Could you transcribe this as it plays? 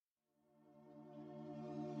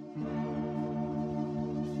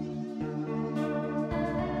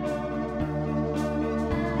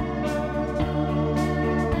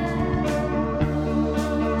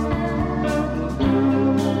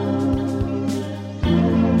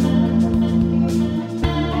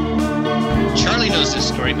this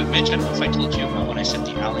story, but Mitch, I don't know if I told you about when I set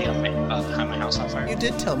the alley on behind my house on fire. You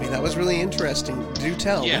did tell me. That was really interesting. Do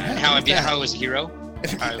tell. Yeah, how I was a hero.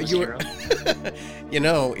 You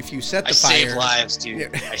know, if you set the fire, I save lives,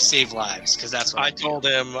 dude. I save lives because that's what I told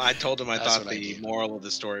him. I thought the moral of the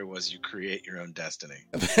story was you create your own destiny.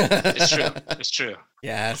 It's true. It's true.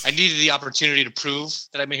 Yes. I needed the opportunity to prove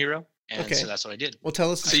that I'm a hero, and so that's what I did. Well,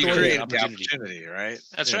 tell us the story. You created the opportunity, right?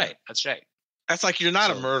 That's right. That's right. That's like you're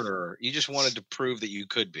not a murderer. You just wanted to prove that you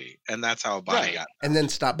could be, and that's how a body got. And then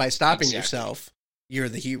stopping yourself, you're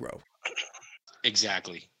the hero.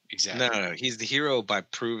 Exactly. No, he's the hero by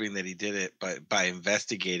proving that he did it, by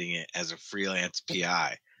investigating it as a freelance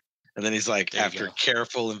PI. And then he's like, after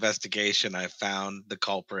careful investigation, I found the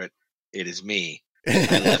culprit. It is me.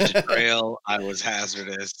 I left a trail. I was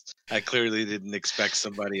hazardous. I clearly didn't expect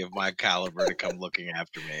somebody of my caliber to come looking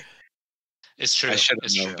after me. It's true. I should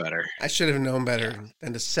have known better. I should have known better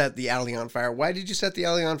than to set the alley on fire. Why did you set the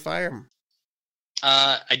alley on fire?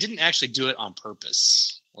 I didn't actually do it on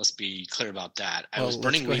purpose. Let's be clear about that. I was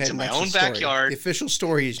burning weeds in my own backyard. The official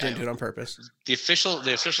story is you didn't do it on purpose. The official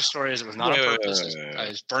story is it was not on purpose. I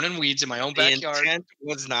was burning weeds in my own backyard. The intent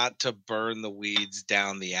was not to burn the weeds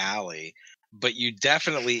down the alley, but you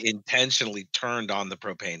definitely intentionally turned on the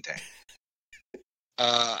propane tank.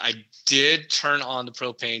 I did turn on the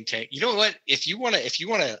propane tank. You know what? If you want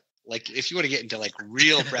to get into like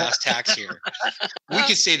real brass tacks here, we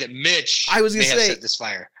could say that Mitch have set this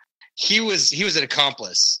fire. He was an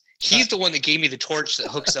accomplice. He's the one that gave me the torch that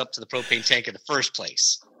hooks up to the propane tank in the first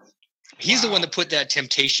place. He's the one that put that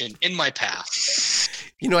temptation in my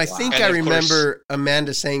path. You know, I think I remember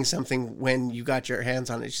Amanda saying something when you got your hands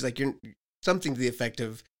on it. She's like, "You're something to the effect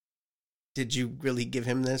of, did you really give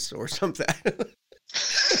him this or something?"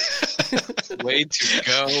 Way to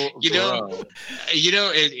go,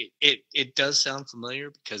 it does sound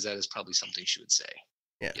familiar because that is probably something she would say.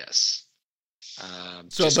 Yeah. Yes.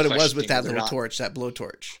 But it was with that little torch, that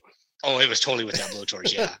blowtorch. Oh, it was totally with that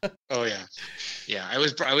blowtorch. Yeah. Oh, yeah. Yeah. I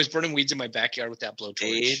was burning weeds in my backyard with that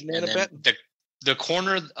blowtorch. And then the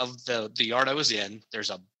corner of the yard I was in,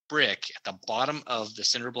 there's a brick at the bottom of the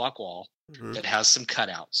cinder block wall that has some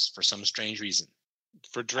cutouts for some strange reason.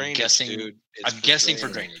 For drainage, I'm guessing for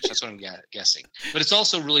drainage. That's what I'm guessing. But it's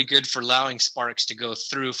also really good for allowing sparks to go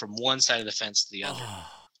through from one side of the fence to the other,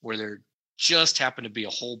 where there just happen to be a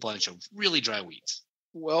whole bunch of really dry weeds.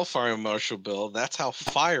 Well, Fire Marshal Bill, that's how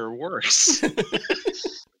fire works.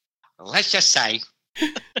 Let's just say.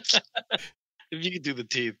 If you could do the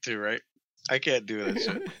teeth too, right? I can't do that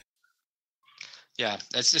shit. Yeah,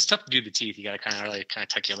 it's tough to do the teeth. You got to kind of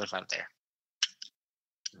tuck your lip out there.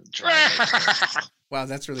 Wow,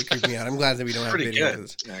 that's really creeping me out. I'm glad that we don't have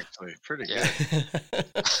videos. Actually, pretty good.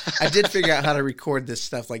 I did figure out how to record this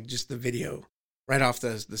stuff, like just the video, right off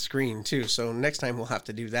the screen too. So next time we'll have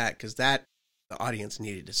to do that because the audience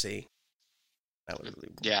needed to see. That was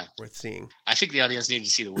really worth seeing. I think the audience needed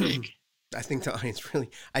to see the wig. I think the audience really.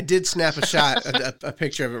 I did snap a shot, a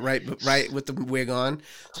picture of it right with the wig on,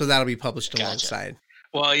 so that'll be published alongside.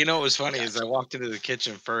 Well, you know what was funny is I walked into the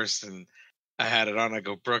kitchen first and I had it on. I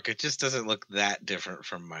go, Brooke, it just doesn't look that different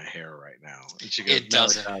from my hair right now. And she goes, it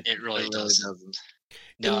doesn't. It really doesn't.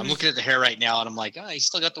 No, I'm looking at the hair right now, and I'm like, oh, he's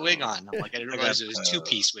still got the wig on. I'm like, I didn't realize it was a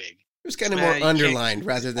two-piece wig. It was kind of more underlined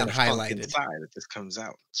rather than highlighted. Inside, it just comes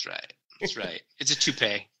out. That's right. That's right. It's a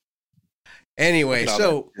toupee. Anyway,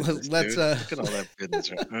 so let's look at all that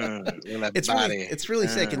goodness. It's really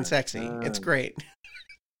sick and sexy. It's great.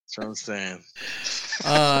 That's what I'm saying.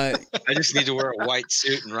 I just need to wear a white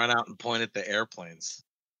suit and run out and point at the airplanes.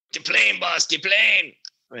 The plane, boss, the plane.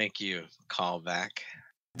 Thank you. Call back.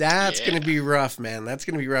 That's going to be rough, man. That's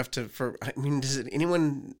going to be rough does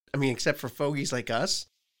anyone, except for fogies like us,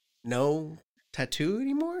 no tattoo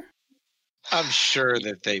anymore? I'm sure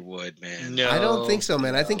that they would, man. No, I don't think so,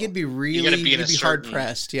 man. I think it'd be hard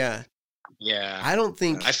pressed. Yeah. Yeah. I don't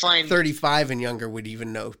think 35 and younger would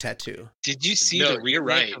even know tattoo. Did you see the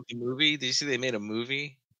remake of the movie? Did you see they made a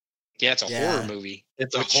movie? Yeah, it's a horror movie.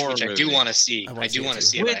 It's a horror movie. I do want to see. I do want to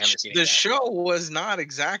see it. Which I haven't seen the show was not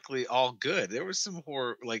exactly all good. There was some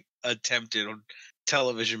horror, like attempted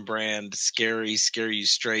television brand, scare you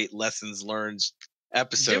straight, lessons learned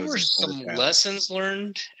episodes. There were some lessons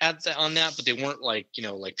learned on that, but they weren't like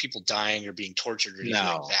people dying or being tortured or anything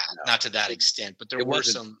like that. No. Not to that extent, but there were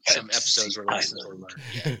some episodes where lessons were learned.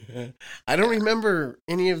 Yeah. I don't remember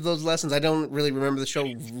any of those lessons. I don't really remember the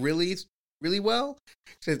show really, really well.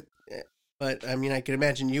 But I can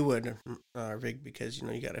imagine you would, Rick, because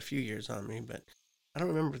you got a few years on me, but I don't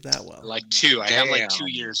remember that well. Like 2. I have like 2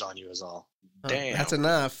 years on you is all. Damn. That's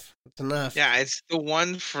enough. That's enough. Yeah, it's the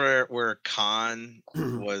one where Khan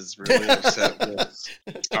was really upset with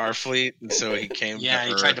Starfleet, and so he came. Yeah,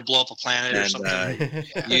 he tried to blow up a planet or something.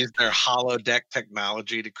 Used their holodeck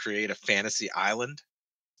technology to create a fantasy island.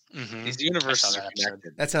 Mm-hmm. These universes are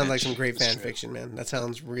connected. That sounds like some great fan fiction, man. That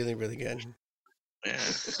sounds really, really good. Yeah.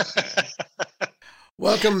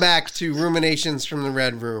 Welcome back to Ruminations from the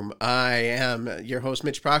Red Room. I am your host,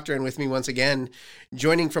 Mitch Proctor, and with me once again,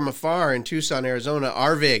 joining from afar in Tucson, Arizona,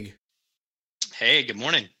 Arvig. Hey, good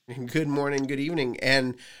morning. Good morning, good evening.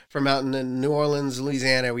 And from out in New Orleans,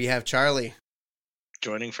 Louisiana, we have Charlie.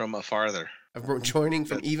 Joining from afarther. Joining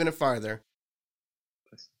from even a farther.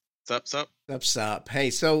 Sup. Hey,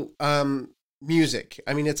 so music.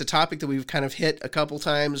 I mean, it's a topic that we've kind of hit a couple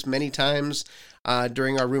times, many times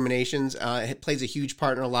during our ruminations. It plays a huge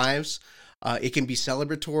part in our lives. It can be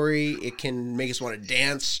celebratory. It can make us want to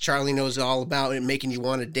dance. Charlie knows all about it, making you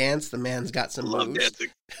want to dance. The man's got some moves.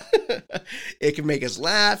 It can make us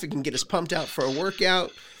laugh. It can get us pumped out for a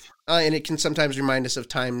workout. And it can sometimes remind us of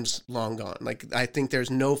times long gone. Like, I think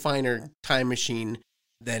there's no finer time machine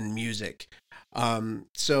than music.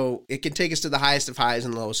 So it can take us to the highest of highs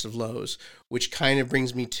and lowest of lows, which kind of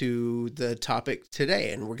brings me to the topic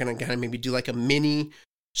today. And we're going to kind of maybe do like a mini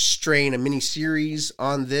series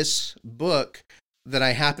on this book that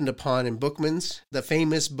I happened upon in Bookman's, the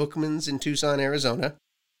famous Bookman's in Tucson, Arizona.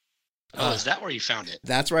 Oh, is that where you found it?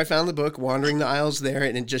 That's where I found the book, Wandering the Aisles there,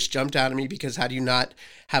 and it just jumped out at me because how do you not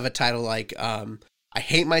have a title like I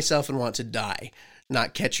Hate Myself and Want to Die,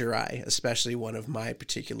 not catch your eye, especially one of my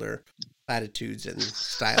particular platitudes and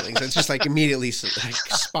stylings. It's just like immediately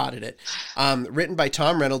spotted it. Written by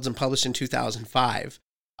Tom Reynolds and published in 2005.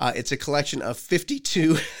 It's a collection of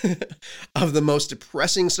 52 of the most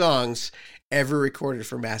depressing songs ever recorded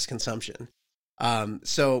for mass consumption.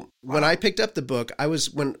 So when I picked up the book,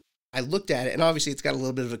 when I looked at it, and obviously it's got a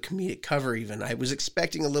little bit of a comedic cover even, I was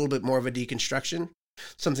expecting a little bit more of a deconstruction,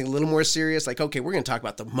 something a little more serious, like, okay, we're going to talk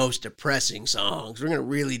about the most depressing songs. We're going to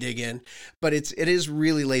really dig in. But it is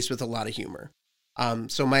really laced with a lot of humor.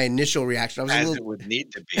 So my initial reaction, I was it would need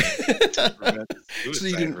to be to prevent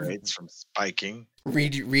suicide rates from spiking.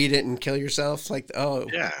 Read it and kill yourself. Like, oh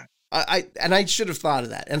yeah. I should have thought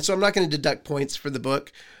of that. And so I'm not going to deduct points for the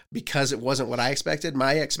book because it wasn't what I expected.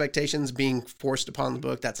 My expectations being forced upon the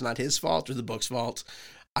book, that's not his fault or the book's fault.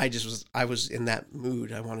 I was in that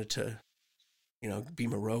mood. I wanted to, be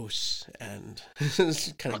morose and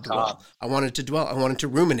kind of dwell. I wanted to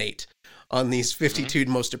ruminate on these 52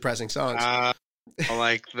 most depressing songs. I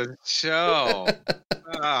like the show.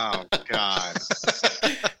 Oh God!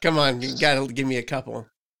 Come on, you gotta give me a couple.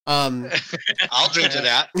 I'll drink to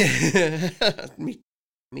that.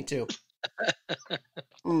 Me too.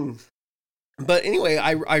 But anyway,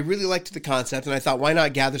 I really liked the concept, and I thought, why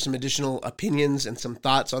not gather some additional opinions and some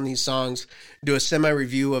thoughts on these songs, do a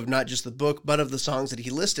semi-review of not just the book, but of the songs that he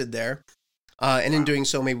listed there. And in doing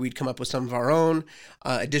so, maybe we'd come up with some of our own.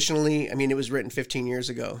 Additionally, I mean, it was written 15 years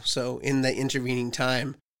ago. So in the intervening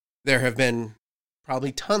time, there have been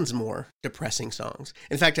probably tons more depressing songs.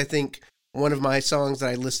 In fact, I think one of my songs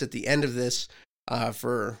that I list at the end of this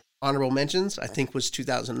for honorable mentions, I think was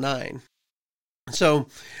 2009. So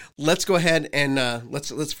let's go ahead and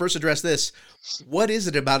let's first address this. What is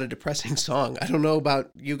it about a depressing song? I don't know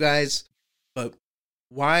about you guys, but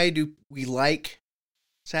why do we like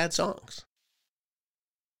sad songs?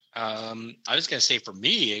 I was going to say for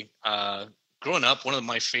me, growing up, one of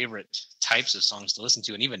my favorite types of songs to listen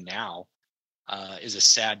to, and even now, is a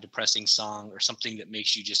sad, depressing song or something that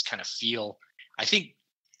makes you just kind of feel, I think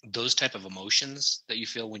those type of emotions that you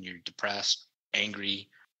feel when you're depressed, angry,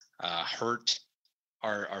 hurt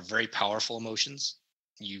are very powerful emotions.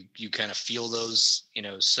 You kind of feel those,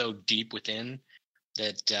 so deep within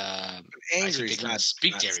that anger is not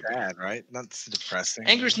sad, right? Not depressing.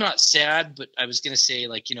 Anger is not sad, but I was gonna say,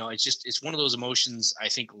 it's one of those emotions I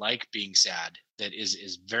think, like being sad, that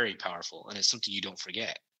is very powerful, and it's something you don't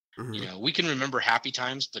forget. Mm-hmm. We can remember happy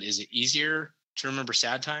times, but is it easier to remember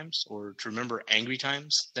sad times or to remember angry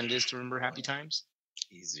times than it is to remember happy times?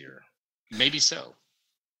 Easier, maybe so.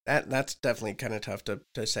 That's definitely kind of tough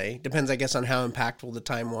to say. Depends, I guess, on how impactful the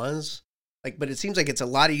time was. But it seems like it's a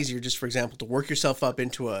lot easier, just for example, to work yourself up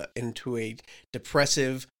into a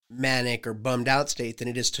depressive, manic, or bummed out state than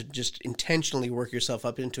it is to just intentionally work yourself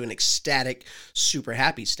up into an ecstatic, super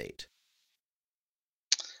happy state.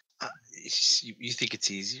 You think it's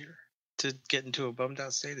easier to get into a bummed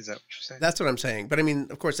out state? Is that what you're saying? That's what I'm saying. But I mean,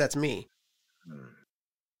 of course, that's me.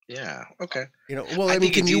 Yeah. Okay. Well, I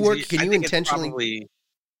mean, can you intentionally?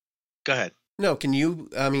 Go ahead. No, can you?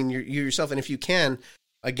 I mean, you yourself, and if you can,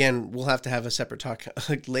 again, we'll have to have a separate talk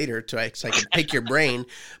later so I can pick your brain.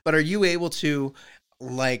 But are you able to,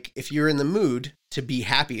 like, if you're in the mood to be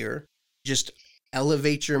happier, just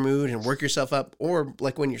elevate your mood and work yourself up? Or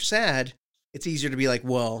like when you're sad, it's easier to be like,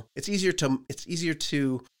 well, it's easier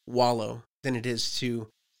to wallow than it is to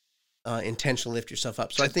intentionally lift yourself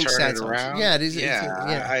up. So I think sad songs. Yeah, it is.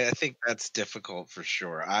 Yeah, I think that's difficult for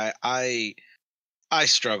sure. I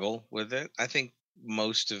struggle with it. I think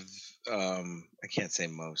most of I can't say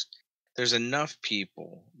most. There's enough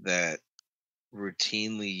people that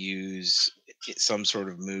routinely use some sort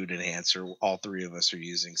of mood enhancer. All three of us are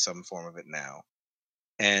using some form of it now.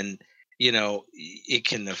 And it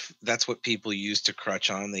can, that's what people use to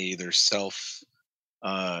crutch on. They either self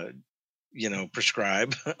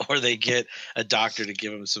prescribe or they get a doctor to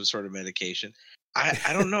give them some sort of medication.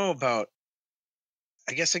 I don't know about,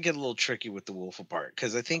 I guess I get a little tricky with the Wolf Apart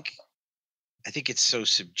because I think it's so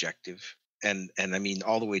subjective, and I mean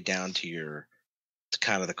all the way down to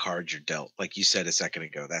kind of the cards you're dealt. Like you said a second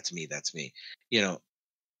ago, that's me. It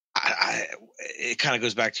kind of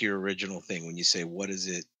goes back to your original thing when you say, what is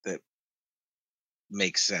it that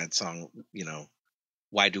makes sad song?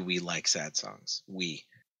 Why do we like sad songs?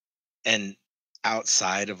 And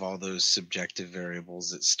outside of all those subjective variables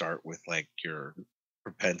that start with like your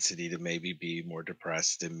propensity to maybe be more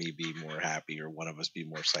depressed and me be more happy, or one of us be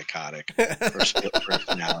more psychotic or split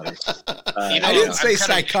personality. I didn't say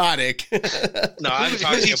psychotic. No, I'm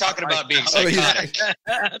talking about being psychotic.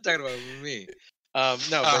 I'm talking about me. No,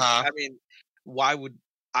 but I mean, why would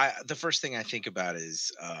I? The first thing I think about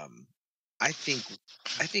is I think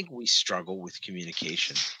we struggle with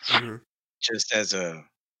communication. Mm-hmm. Just as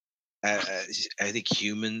I think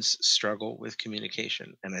humans struggle with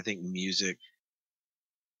communication, and I think music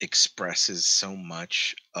expresses so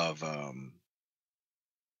much of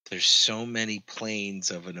there's so many planes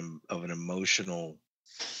of an emotional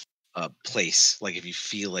place. Like if you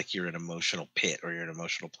feel like you're an emotional pit or you're an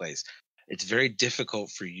emotional place, it's very difficult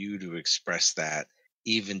for you to express that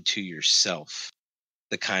even to yourself,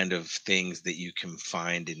 the kind of things that you can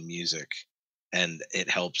find in music, and it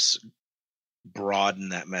helps broaden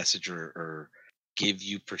that message or give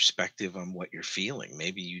you perspective on what you're feeling.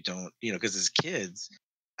 Maybe you don't, because as kids,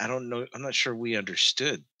 I don't know, I'm not sure we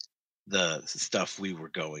understood the stuff we were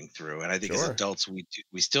going through, and I think as adults we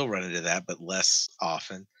still run into that, but less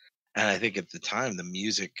often. And I think at the time, the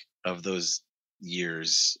music of those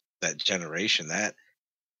years, that generation, that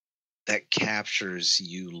captures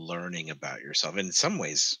you learning about yourself. And in some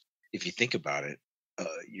ways, if you think about it,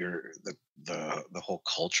 you're the whole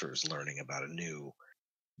culture is learning about a new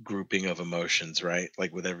grouping of emotions, right?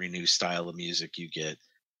 Like with every new style of music, you get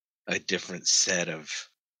a different set of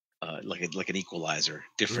like an equalizer,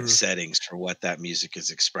 different settings for what that music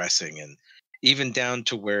is expressing, and even down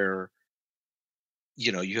to where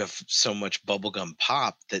you have so much bubblegum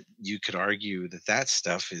pop that you could argue that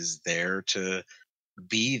stuff is there to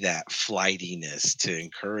be that flightiness, to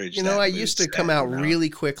encourage. I used to come out really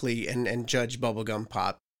quickly and judge bubblegum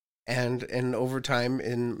pop, and over time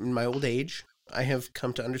in my old age, I have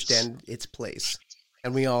come to understand its place.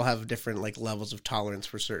 And we all have different like levels of tolerance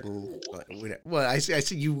for certain. Well, I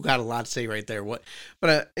see you got a lot to say right there.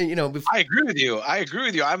 I agree with you. I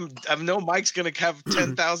know Mike's gonna have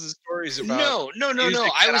 10,000 stories about. No.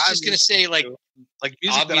 I was just gonna say like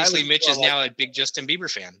obviously Mitch is now a big Justin Bieber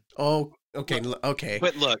fan. Oh, okay.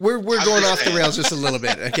 But look, we're going off the rails just a little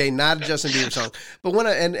bit. Okay, not a Justin Bieber song, but when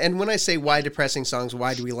I say why depressing songs,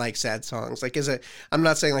 why do we like sad songs? Like I'm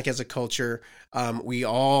not saying like as a culture, we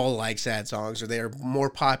all like sad songs, or they are more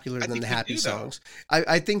popular than the happy songs.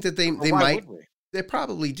 I think that they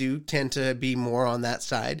probably do tend to be more on that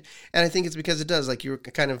side, and I think it's because it does, like you're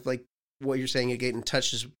kind of like what you're saying, it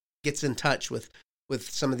gets in touch with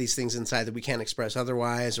some of these things inside that we can't express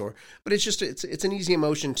otherwise, but it's just it's an easy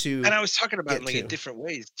emotion to. And I was talking about like in different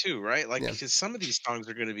ways too, right? Like because some of these songs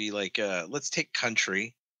are going to be like, let's take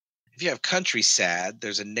country. If you have country sad,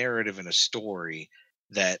 there's a narrative and a story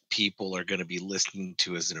that people are going to be listening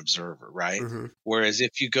to as an observer, right? Mm-hmm. Whereas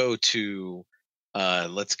if you go to,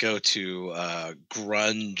 let's go to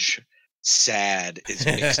grunge. Sad is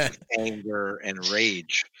mixed with anger and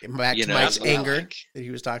rage. Back to Mike's anger that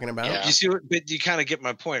he was talking about. Yeah. You see, but you kind of get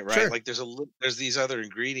my point, right? Sure. Like there's these other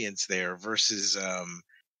ingredients there versus,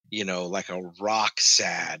 like a rock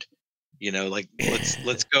sad. Like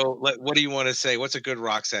let's go. What do you want to say? What's a good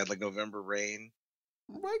rock sad? Like November Rain.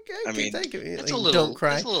 I mean, it's a little. Don't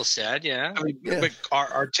cry. It's a little sad, yeah. I mean, but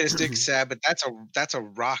artistic sad, but that's a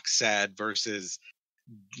rock sad versus,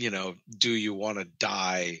 do you want to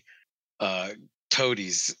die?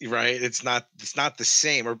 Toadies, right? It's not the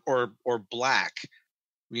same, or black,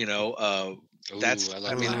 Ooh, that's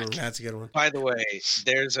that's a good one. By the way,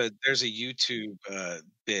 there's a YouTube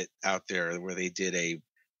bit out there where they did a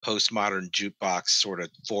postmodern jukebox sort of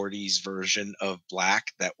 40s version of Black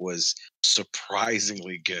that was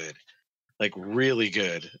surprisingly good, like really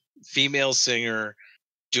good. Female singer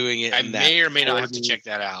doing it. I may or may not have to check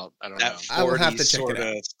that out. I don't know. I will have to check it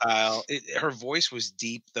out. Style. Her voice was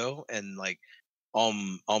deep though, and like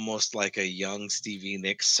almost like a young Stevie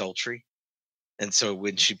Nicks, sultry. And so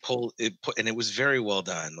when she pulled it, and it was very well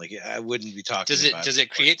done. Like I wouldn't be talking. Does it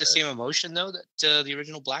create the same emotion though that the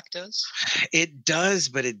original Black does? It does,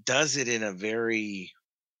 but it does it in a very.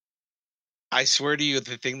 I swear to you,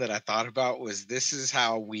 the thing that I thought about was this is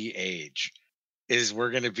how we age. Is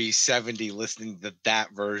we're going to be 70 listening to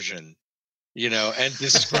that version, and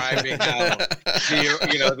describing how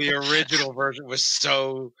the original version was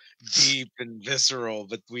so deep and visceral,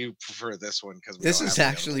 but we prefer this one because this is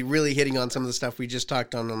actually really hitting on some of the stuff we just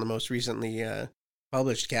talked on the most recently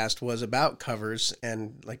published cast was about covers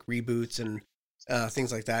and like reboots and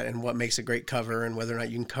things like that, and what makes a great cover and whether or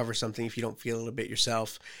not you can cover something if you don't feel it a bit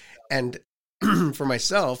yourself. And for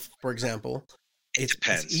myself, for example, it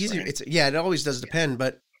depends. It's easier. Right? It always does depend.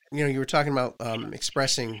 But you were talking about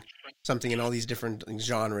expressing something in all these different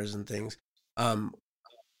genres and things.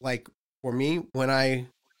 Like for me, when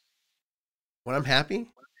I'm happy,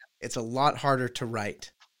 it's a lot harder to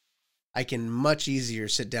write. I can much easier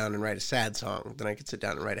sit down and write a sad song than I could sit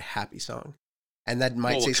down and write a happy song. And that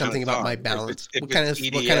might say something about my balance. What kind of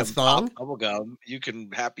song? Bubblegum, you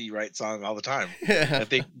can happy write song all the time. I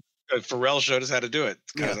think Pharrell showed us how to do it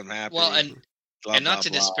because I'm happy. Well, and not to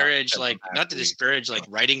disparage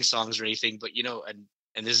writing songs or anything, but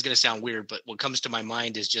and this is going to sound weird, but what comes to my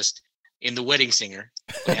mind is just in The Wedding Singer,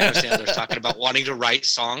 Adam Sandler's talking about wanting to write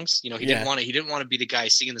songs. He didn't want to be the guy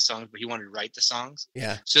singing the songs, but he wanted to write the songs.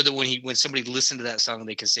 Yeah. So that when somebody listened to that song,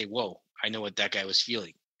 they can say, "Whoa, I know what that guy was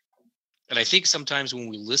feeling." And I think sometimes when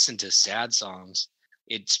we listen to sad songs,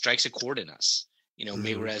 it strikes a chord in us.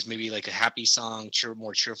 Whereas maybe like a happy song,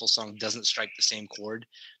 more cheerful song doesn't strike the same chord.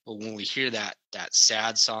 But when we hear that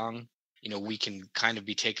sad song, we can kind of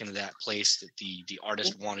be taken to that place that the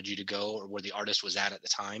artist wanted you to go, or where the artist was at the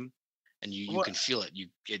time, and you can feel it. You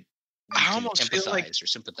can empathize or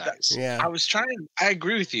sympathize. Yeah, I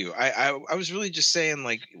agree with you. I was really just saying,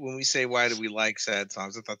 like, when we say why do we like sad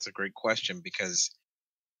songs, I thought that's a great question, because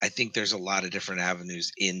I think there's a lot of different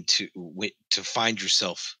avenues to find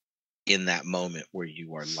yourself in that moment where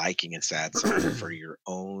you are liking a sad song for your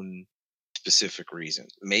own specific reason.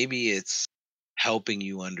 Maybe it's helping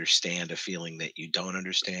you understand a feeling that you don't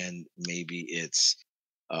understand. Maybe it's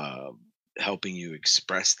helping you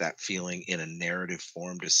express that feeling in a narrative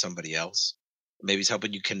form to somebody else. Maybe it's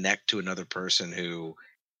helping you connect to another person who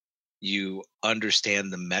you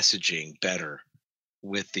understand the messaging better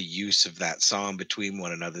with the use of that song between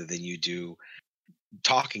one another than you do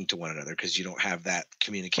talking to one another, because you don't have that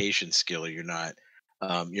communication skill, or you're not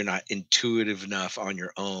intuitive enough on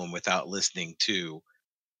your own without listening to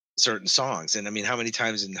certain songs. And I mean, how many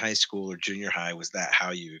times in high school or junior high was that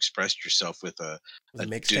how you expressed yourself with a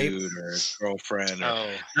dude or a girlfriend, or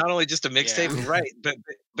not only just a mixtape, right?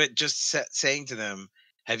 But just saying to them,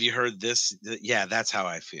 "Have you heard this? Yeah, that's how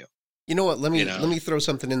I feel." You know what? Let me throw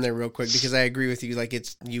something in there real quick, because I agree with you. Like,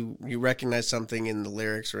 it's you recognize something in the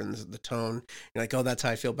lyrics or in the tone. You're like, oh, that's how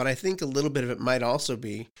I feel. But I think a little bit of it might also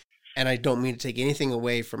be, and I don't mean to take anything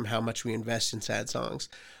away from how much we invest in sad songs,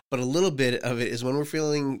 but a little bit of it is when we're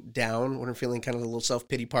feeling down, when we're feeling kind of a little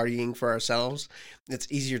self-pity partying for ourselves,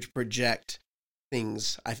 it's easier to project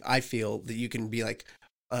things. I feel that you can be like,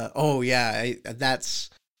 oh yeah,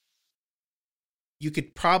 you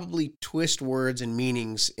could probably twist words and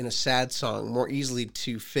meanings in a sad song more easily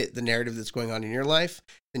to fit the narrative that's going on in your life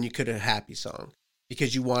than you could a happy song,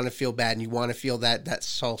 because you want to feel bad and you want to feel that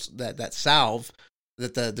salve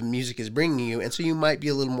that the music is bringing you. And so you might be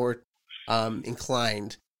a little more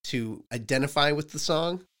inclined to identify with the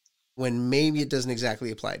song when maybe it doesn't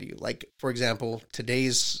exactly apply to you. Like, for example,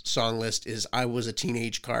 today's song list is I Was a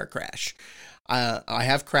Teenage Car Crash. I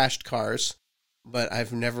have crashed cars, but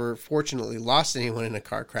I've never, fortunately, lost anyone in a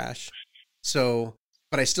car crash. So,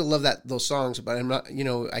 but I still love those songs, but I'm not,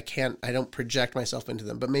 I don't project myself into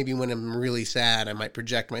them. But maybe when I'm really sad, I might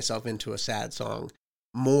project myself into a sad song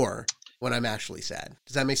more when I'm actually sad.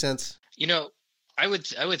 Does that make sense? I would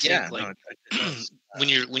think when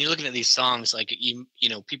you're looking at these songs, like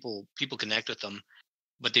people connect with them,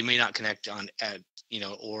 but they may not connect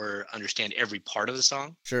or understand every part of the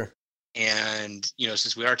song. Sure. And,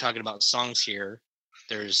 since we are talking about songs here,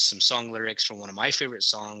 there's some song lyrics from one of my favorite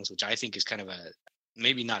songs, which I think is kind of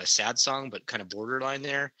maybe not a sad song, but kind of borderline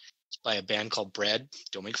there. It's by a band called Bread.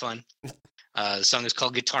 Don't make fun. The song is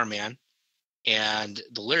called Guitar Man. And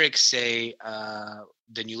the lyrics say,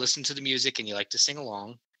 then you listen to the music and you like to sing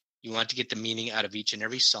along. You want to get the meaning out of each and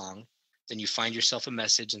every song. Then you find yourself a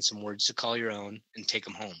message and some words to call your own and take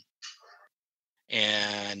them home.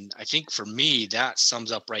 And I think for me, that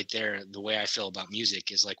sums up right there the way I feel about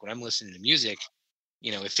music is like when I'm listening to music,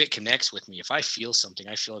 you know, if it connects with me, if I feel something,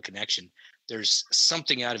 I feel a connection. There's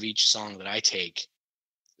something out of each song that I take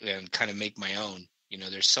and kind of make my own. You know,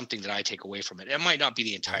 there's something that I take away from it. It might not be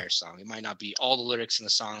the entire song. It might not be all the lyrics in the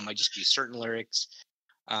song. It might just be certain lyrics.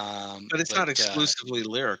 But it's not exclusively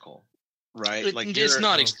lyrical, right? Like it's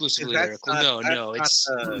not exclusively lyrical. No, it's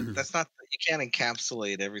that's not. You can't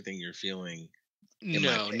encapsulate everything you're feeling.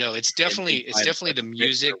 No, it's definitely the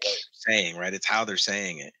music saying, right? It's how they're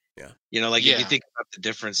saying it. Yeah, you know, like if you think about the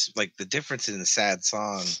difference, like the difference in the sad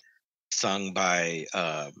song sung by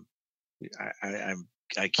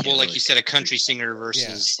I can't. Well, like you said, a country singer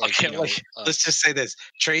versus let's just say this: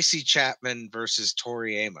 Tracy Chapman versus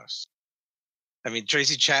Tori Amos. I mean,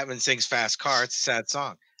 Tracy Chapman sings "Fast Car." It's a sad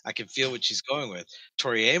song. I can feel what she's going with.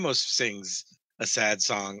 Tori Amos sings a sad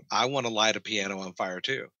song. I want to light a piano on fire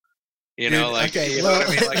too. You know, like okay. You know what I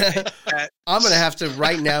mean? Like, I'm gonna have to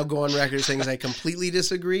right now go on record saying I completely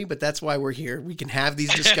disagree, but that's why we're here. We can have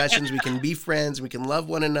these discussions. We can be friends. We can love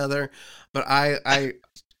one another. But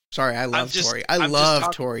Sorry, I love Tori. I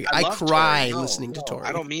love Tori. I cry listening to Tori.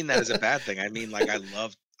 I don't mean that as a bad thing. I mean, like, I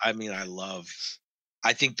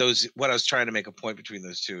think what I was trying to make a point between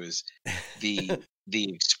those two is the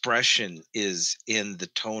expression is in the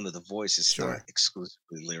tone of the voice. It's not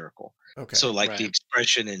exclusively lyrical. Okay. So like the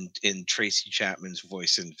expression in Tracy Chapman's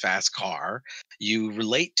voice in Fast Car, you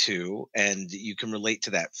relate to, and you can relate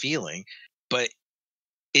to that feeling, but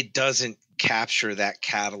it doesn't capture that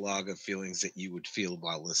catalog of feelings that you would feel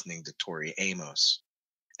while listening to Tori Amos.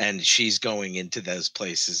 And she's going into those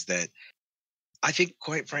places that I think,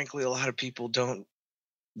 quite frankly, a lot of people don't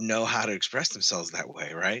know how to express themselves that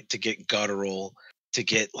way, right? To get guttural, to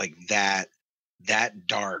get like that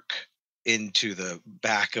dark into the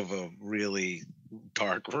back of a really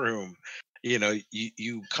dark room. You know,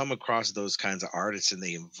 you come across those kinds of artists and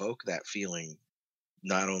they invoke that feeling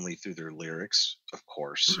not only through their lyrics, of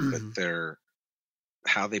course, but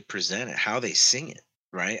how they present it, how they sing it,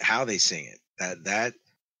 right? How they sing it.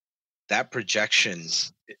 That projection,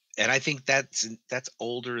 and I think that's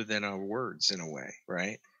older than our words in a way,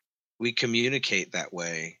 right? We communicate that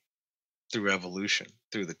way through evolution,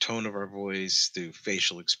 through the tone of our voice, through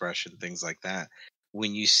facial expression, things like that.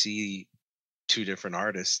 When you see two different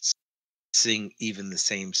artists sing even the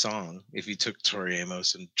same song, if you took Tori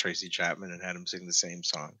Amos and Tracy Chapman and had them sing the same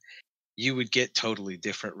song, you would get totally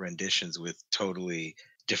different renditions with totally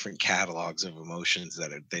different catalogs of emotions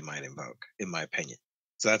that they might invoke, in my opinion.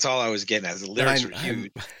 So that's all I was getting at. The lyrics are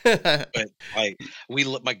huge, but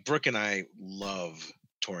like Brooke and I love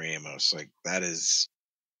Tori Amos. Like that is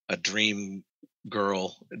a dream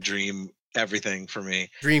girl, a dream everything for me.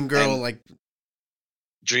 Dream girl, and, like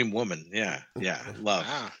dream woman. Yeah. Love.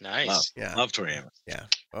 Ah, nice. Love. Yeah. Love Tori Amos. Yeah.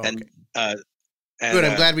 Oh, okay. And good.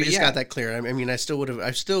 I'm glad we just got that clear. I mean, I still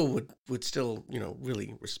would still, you know,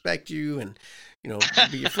 really respect you and, you know,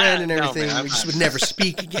 be your friend and everything. No, man, we just would never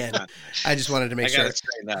speak again. I just wanted to make sure.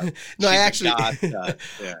 No, I actually,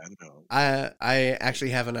 I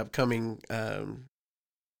actually have an upcoming, I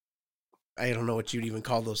don't know what you'd even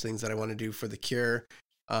call those things that I want to do for The Cure.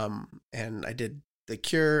 And I did The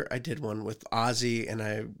Cure. I did one with Ozzy, and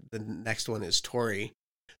the next one is Tori.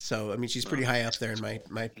 So, I mean, she's pretty high up there in my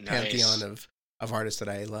pantheon of artists that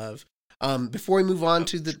I love. Before we move on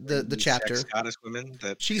to the chapter, Scottish women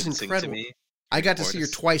that she's incredible. I got to see her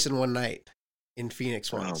twice in one night in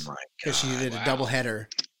Phoenix once because she did a double header,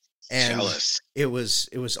 and it was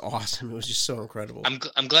awesome. It was just so incredible.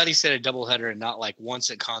 I'm glad he said a double header and not like once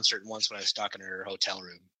at concert and once when I was stuck in her hotel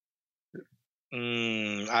room.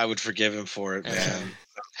 I would forgive him for it, man.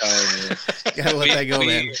 Gotta let that go,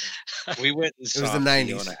 man. We went and saw the 90s.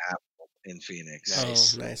 Fiona Apple in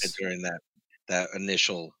Phoenix. Nice. During that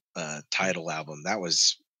initial title album. That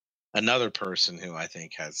was another person who I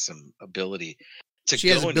think has some ability to. She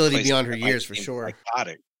has ability beyond her years, for sure.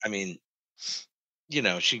 Psychotic. I mean, you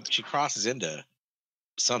know, she crosses into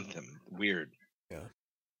something weird. Yeah.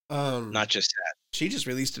 Not just that. She just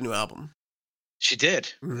released a new album. She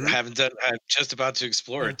did. I'm just about to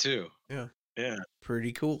explore it too. Yeah. Yeah.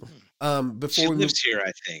 Pretty cool. Before she lives here,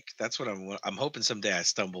 I think. That's what I'm hoping someday I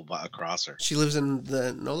stumble across her. She lives in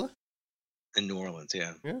the NOLA? In New Orleans,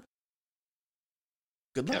 yeah. Yeah.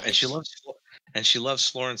 Good luck. Yeah, and she loves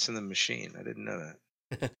Florence and the Machine. I didn't know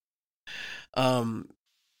that.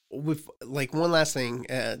 With like one last thing,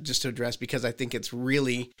 just to address, because I think it's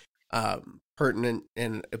really pertinent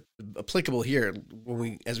and applicable here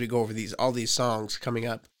as we go over all these songs coming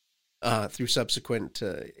up through subsequent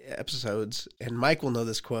episodes. And Mike will know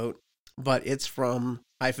this quote, but it's from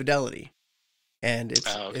High Fidelity. And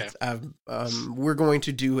we're going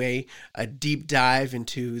to do a deep dive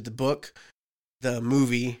into the book, the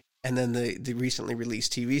movie, and then the recently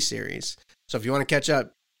released TV series. So if you want to catch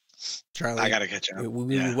up, Charlie, I got to catch up.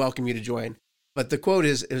 We welcome you to join. But the quote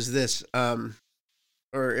is this,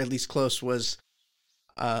 or at least close, was,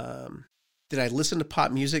 did I listen to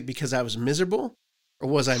pop music because I was miserable? Or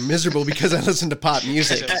was I miserable because I listened to pop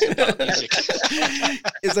music?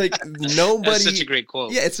 It's like nobody. That's such a great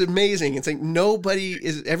quote. Yeah, it's amazing. It's like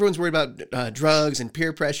everyone's worried about drugs and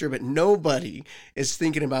peer pressure, but nobody is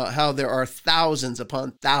thinking about how there are thousands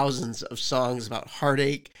upon thousands of songs about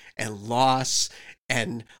heartache and loss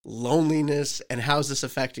and loneliness and how's this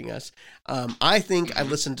affecting us. I think I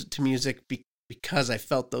listened to music because I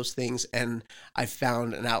felt those things and I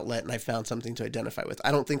found an outlet and I found something to identify with.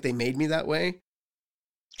 I don't think they made me that way.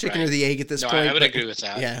 Chicken or the egg at this point. I would agree with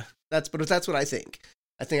that. Yeah, that's what I think.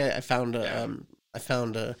 I think I found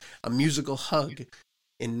a musical hug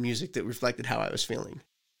in music that reflected how I was feeling.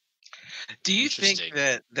 Do you think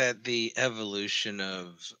that the evolution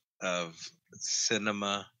of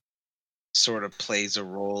cinema sort of plays a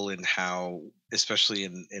role in how, especially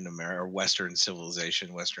in America, Western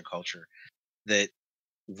civilization, Western culture, that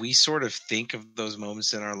we sort of think of those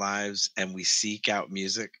moments in our lives and we seek out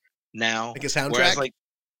music now? Like a soundtrack? Whereas,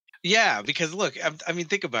 yeah, because look, I mean,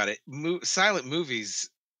 think about it. Silent movies,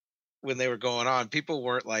 when they were going on, people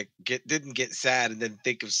weren't didn't get sad and then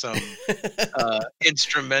think of some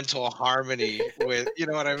instrumental harmony with, you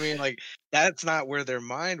know what I mean? Like, that's not where their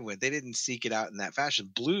mind went. They didn't seek it out in that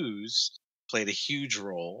fashion. Blues played a huge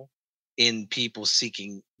role in people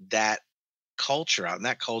seeking that culture out, and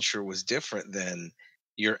that culture was different than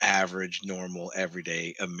your average, normal,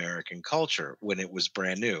 everyday American culture when it was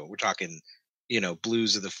brand new. We're talking,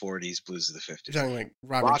 blues of the 40s, blues of the 50s. You're talking like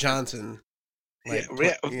Robert Johnson.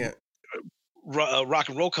 Rock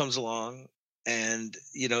and roll comes along, and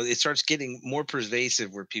it starts getting more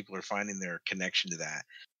pervasive where people are finding their connection to that.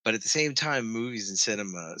 But at the same time, movies and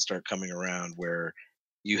cinema start coming around where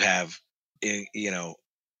you have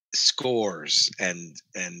scores and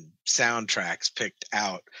soundtracks picked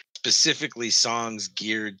out, specifically songs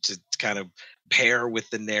geared to kind of pair with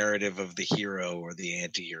the narrative of the hero or the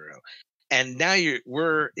anti-hero. And now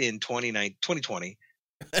we're in 2020,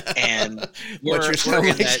 and what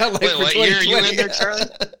year are you in there, Charlie?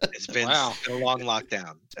 It's been a long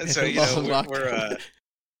lockdown, and so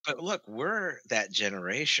but look, we're that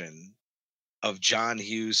generation of John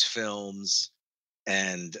Hughes films,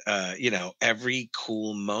 and every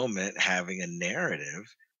cool moment having a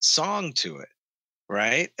narrative song to it,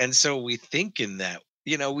 right? And so we think in that.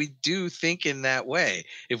 We do think in that way.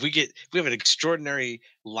 If we have an extraordinary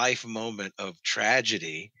life moment of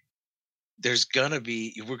tragedy, there's gonna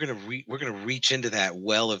be we're gonna reach into that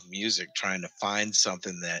well of music trying to find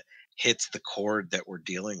something that hits the chord that we're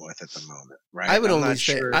dealing with at the moment, right? I would only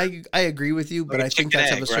say I agree with you, but I think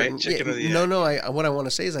that's of a certain. What I want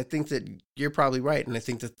to say is I think that you're probably right, and I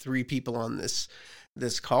think the three people on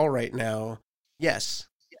this call right now, yes,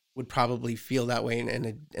 would probably feel that way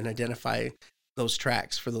and identify those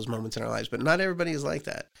tracks for those moments in our lives, but not everybody is like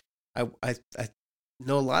that. I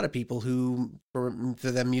know a lot of people who for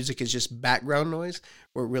them music is just background noise,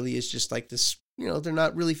 or it really is just like this. They're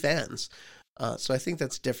not really fans. So I think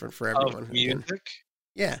that's different for everyone. Music,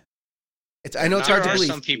 yeah. I know it's hard to believe.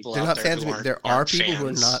 Some people they're not fans. There are people who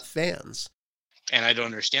are not fans, and I don't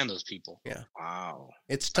understand those people. Yeah. Wow.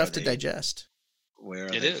 It's tough to digest. Where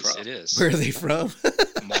are they from? It is. Where are they from?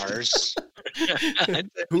 Mars.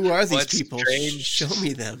 Who are these people? Strange. Show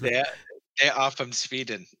me them. They're off from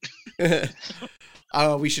Sweden.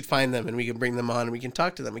 We should find them and we can bring them on and we can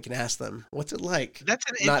talk to them. We can ask them, what's it like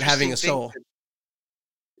not having a soul?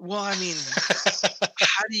 Well, I mean,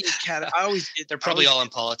 how do you they're probably all in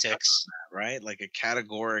politics, right? Like a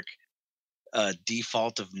categoric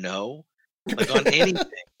default of no, like on anything.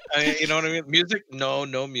 You know what I mean? Music? No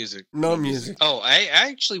music. No music. Oh, I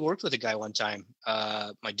actually worked with a guy one time,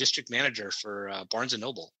 my district manager for Barnes &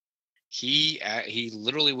 Noble. He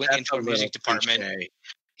literally went into our music department.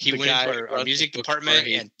 He went into our music department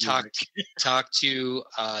and talked to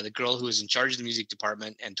the girl who was in charge of the music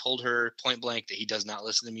department and told her point blank that he does not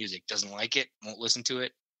listen to music, doesn't like it, won't listen to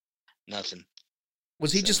it, nothing.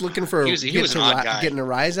 Was he just looking for getting a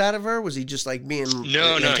rise out of her? Was he just like being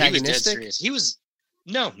antagonistic? He was dead serious. He was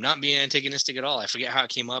not being antagonistic at all. I forget how it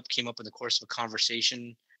came up in the course of a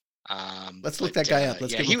conversation. Let's look that guy up.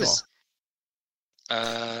 Let's give him a call.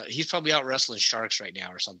 He's probably out wrestling sharks right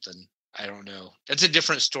now or something. I don't know. That's a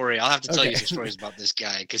different story. I'll have to tell you some stories about this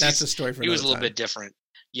guy because that's a story for he was a little time. Bit different.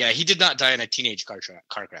 Yeah, he did not die in a teenage car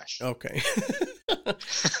crash. Okay,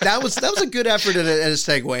 that was a good effort at a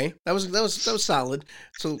segue. That was solid.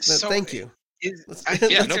 So thank you.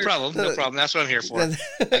 Yeah, no problem. No problem. That's what I'm here for.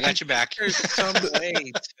 I got you back. There's some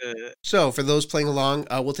way to... So for those playing along,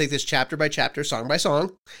 we'll take this chapter by chapter, song by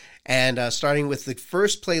song, and starting with the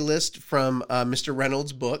first playlist from Mr.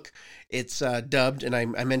 Reynolds' book. It's dubbed, and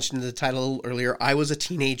I mentioned the title earlier, I Was a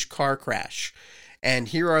Teenage Car Crash. And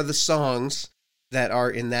here are the songs that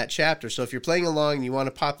are in that chapter. So if you're playing along and you want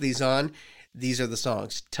to pop these on, these are the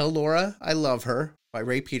songs. Tell Laura I Love Her by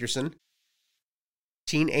Ray Peterson.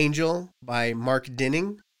 Teen Angel by Mark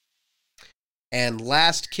Dinning. And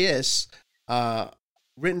Last Kiss,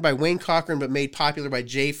 written by Wayne Cochran but made popular by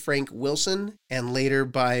J. Frank Wilson, and later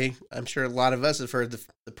by, I'm sure a lot of us have heard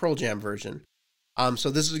the Pearl Jam version.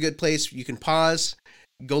 So this is a good place. You can pause,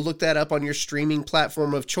 go look that up on your streaming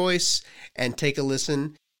platform of choice, and take a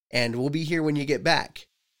listen. And we'll be here when you get back.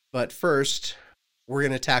 But first, we're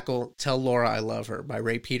going to tackle Tell Laura I Love Her by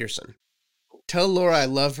Ray Peterson. Tell Laura I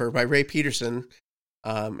Love Her by Ray Peterson.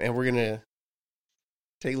 And we're going to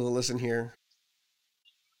take a little listen here.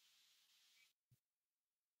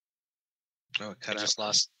 Oh, I just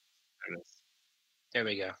lost. There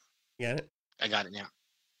we go. You got it? I got it now.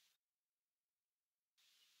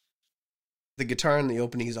 The guitar in the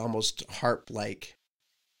opening is almost harp-like.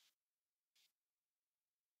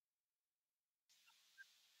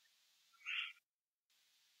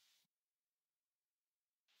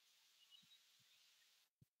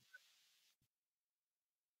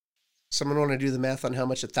 Someone want to do the math on how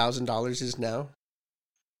much $1,000 is now?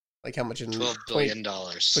 Like how much in $12 billion.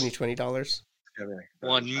 $2020?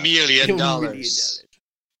 $1 million.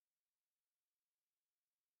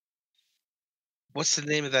 What's the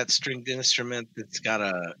name of that stringed instrument that's got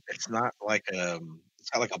it's got like a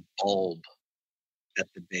bulb at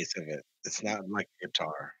the base of it. It's not like a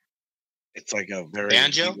guitar. It's like a very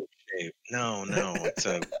banjo shape. No, it's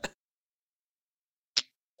a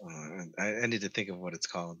I need to think of what it's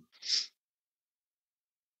called.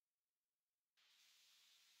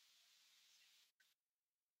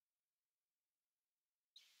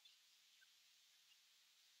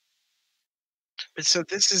 But so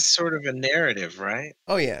this is sort of a narrative, right?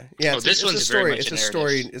 Oh yeah. This one's a story. It's a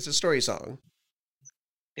story. It's a story song.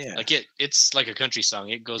 Yeah. Like it's like a country song.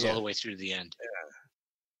 It goes all the way through to the end. Yeah.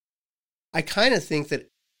 I kind of think that.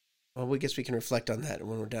 Well, I guess we can reflect on that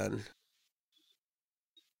when we're done.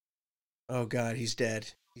 Oh God, he's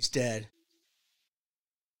dead. He's dead.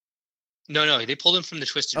 No, they pulled him from the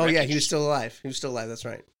twisted. Oh yeah, he was still alive. That's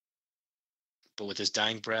right. But with his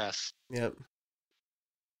dying breath. Yep.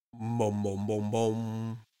 Boom, boom, boom,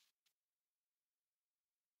 boom.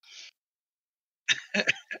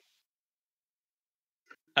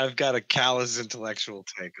 I've got a callous intellectual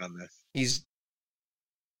take on this. He's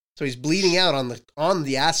bleeding out on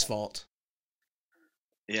the asphalt.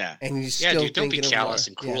 Yeah. And he's still dude, don't be callous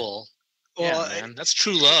and cruel. Yeah. Well, man, that's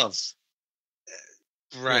true love.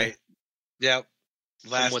 Right. Yep.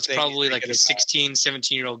 From what's probably like a 16,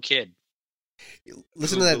 17-year-old kid.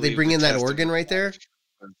 Listen to that. They bring in that organ right there.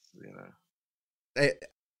 Yeah,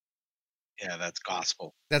 that's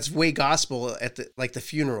gospel. That's way gospel at the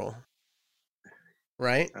funeral.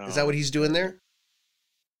 Right? Is that what he's doing there?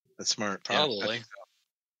 That's smart. Probably. Yeah,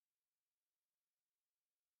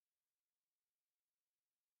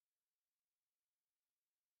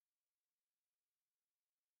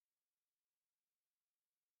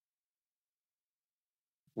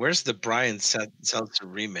 where's the Brian Seltzer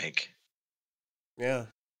remake? Yeah.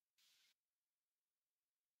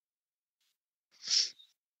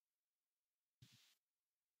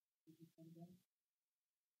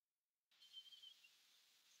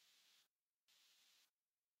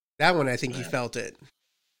 That one, I think he felt it.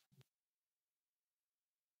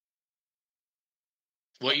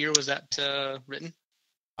 What year was that written?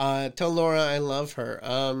 Tell Laura I Love Her.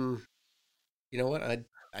 You know what?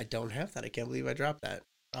 I don't have that. I can't believe I dropped that.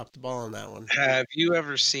 Dropped the ball on that one. Have you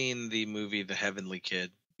ever seen the movie The Heavenly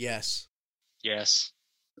Kid? Yes. Yes.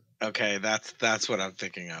 Okay, that's what I'm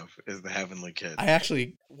thinking of, is The Heavenly Kid. I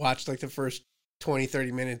actually watched like the first 20,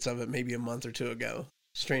 30 minutes of it maybe a month or two ago,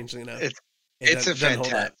 strangely enough. It's a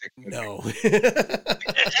fantastic movie. No. It's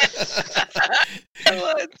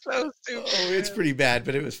so stupid. Oh, it's pretty bad,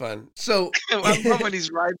 but it was fun. So I love when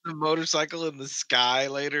he's riding the motorcycle in the sky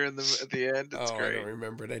later at the end. It's great. I don't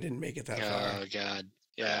remember it. I didn't make it that far. Oh God.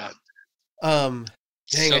 Yeah. Dang,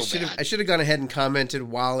 so I should have gone ahead and commented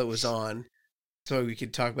while it was on, so we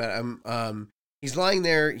could talk about it. he's lying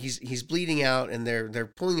there. He's bleeding out, and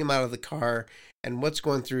they're pulling him out of the car. And what's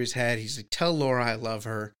going through his head? He's like, "Tell Laura I love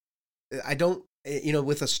her." I don't,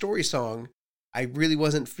 with a story song, I really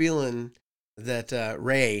wasn't feeling that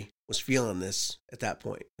Ray was feeling this at that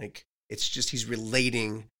point. Like, it's just he's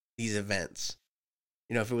relating these events.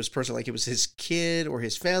 If it was personal, like it was his kid or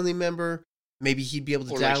his family member, maybe he'd be able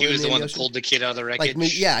to. Or like he was the one that pulled the kid out of the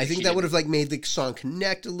wreckage. I think that would have made the song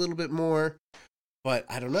connect a little bit more. But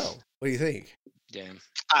I don't know. What do you think? Damn.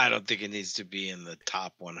 I don't think it needs to be in the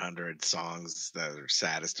top 100 songs that are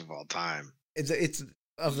saddest of all time. It's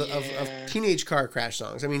of teenage car crash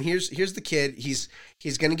songs. I mean, here's the kid. He's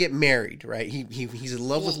gonna get married, right? He's in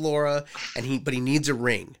love with Laura, but he needs a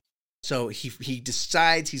ring. So he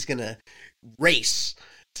decides he's gonna race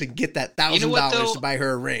to get that $1,000 to buy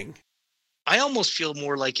her a ring. I almost feel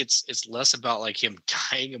more like it's less about like him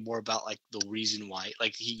dying and more about like the reason why.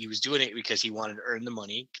 Like he was doing it because he wanted to earn the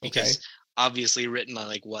money. Because obviously written on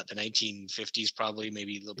like the 1950s, probably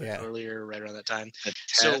maybe a little bit earlier, right around that time.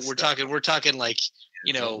 So we're talking like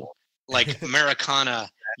like Americana.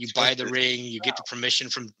 You buy the ring, you get the permission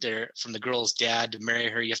from the girl's dad to marry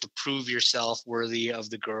her. You have to prove yourself worthy of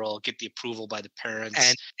the girl, get the approval by the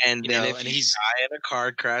parents. And then if you die in a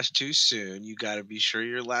car crash too soon, you got to be sure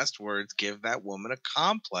your last words give that woman a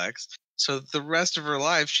complex. So the rest of her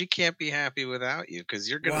life, she can't be happy without you because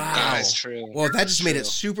you're gonna die. That's true. Well, that just made it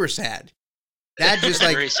super sad. That just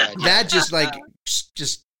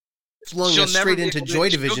just flung us straight into Joy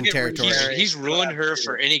Division territory. He's ruined her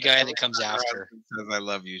for any guy that comes after. Says I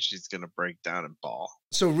love you. She's gonna break down and bawl.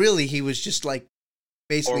 So really, he was just like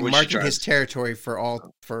basically marking his territory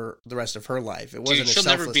for the rest of her life. It wasn't. She'll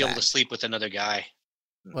never be able to sleep with another guy.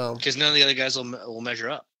 Well, because none of the other guys will measure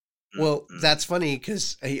up. Well, that's funny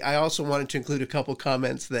because I also wanted to include a couple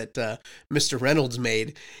comments that Mr. Reynolds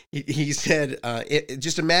made. He said,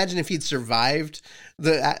 "Just imagine if he'd survived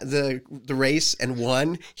the race and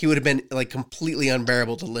won, he would have been like completely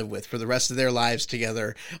unbearable to live with for the rest of their lives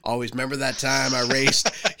together. Always remember that time I raced."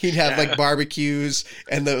 He'd have like barbecues,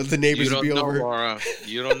 and the neighbors would be over. Laura.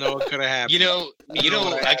 You don't know what could have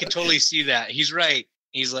happened. I could totally see that. He's right.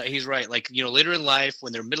 He's right. Like, later in life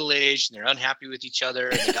when they're middle-aged and they're unhappy with each other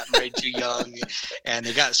and they got married too young and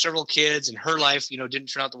they got several kids and her life, didn't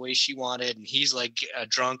turn out the way she wanted. And he's like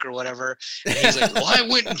drunk or whatever. And he's like, well,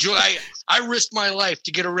 I risked my life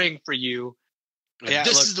to get a ring for you. Yeah,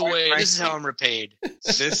 this is the way. This is how I'm repaid.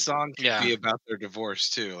 This song could be about their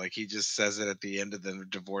divorce too. Like he just says it at the end of the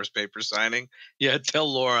divorce paper signing. Yeah,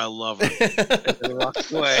 tell Laura I love her. And then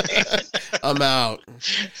walks away. I'm out.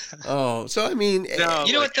 Oh, so I mean, you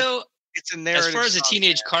know what though? It's a narrative. As far as the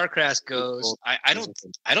teenage car crash goes, I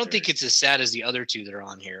don't think it's as sad as the other two that are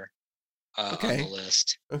on here on the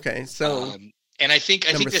list. Okay, so and I think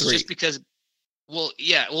that's just because. Well,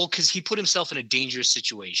 because he put himself in a dangerous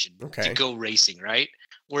situation to go racing, right?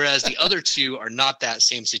 Whereas the other two are not that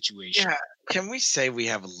same situation. Yeah. Can we say we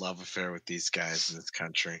have a love affair with these guys in this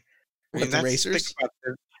country? With the racers?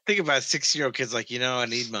 Think about 6-year-old kids like, I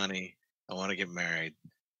need money. I want to get married.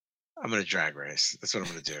 I'm going to drag race. That's what I'm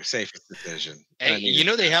going to do. Safest decision. Hey,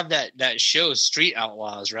 they have that show, Street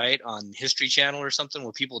Outlaws, right? On History Channel or something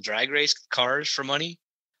where people drag race cars for money.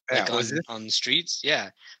 Like on the streets, yeah.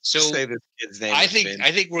 So say this kid's name I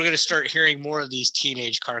think we're gonna start hearing more of these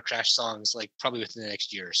teenage car crash songs, like probably within the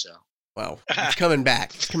next year or so. Wow, it's coming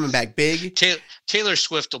back. It's coming back big. Taylor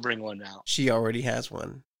Swift will bring one out. She already has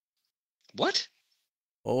one. What?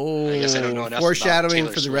 Oh, I guess I don't know enough foreshadowing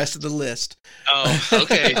for the rest of the list. Oh,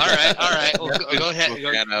 okay. All right. Well, go ahead.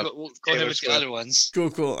 Go ahead with the other ones.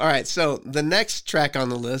 Cool. All right. So the next track on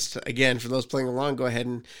the list, again, for those playing along, go ahead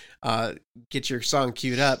and get your song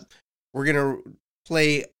queued up. We're gonna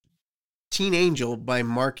play "Teen Angel" by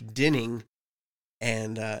Mark Dinning,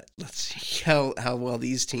 and let's see how well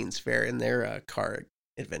these teens fare in their car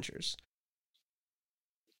adventures.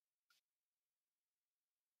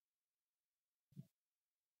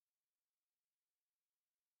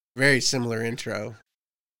 Very similar intro.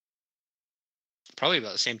 Probably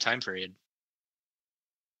about the same time period.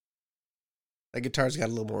 That guitar's got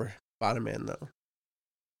a little more bottom end, though.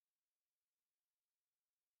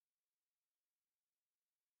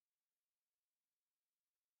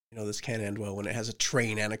 This can't end well when it has a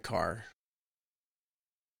train and a car.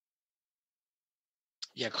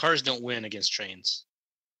 Yeah, cars don't win against trains.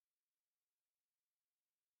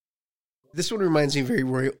 This one reminds me very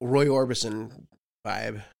Roy Orbison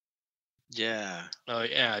vibe. Yeah. Oh,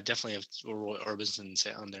 yeah, definitely have Roy Orbison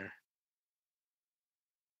sound there.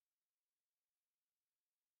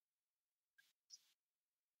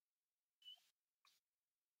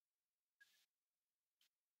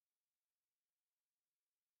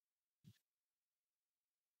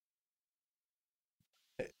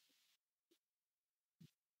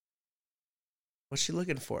 What's she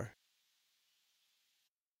looking for?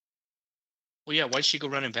 Well, yeah, why'd she go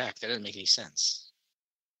running back? That doesn't make any sense.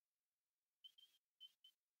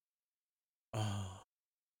 Oh.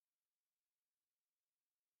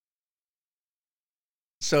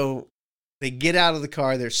 So they get out of the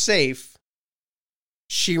car. They're safe.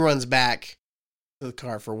 She runs back to the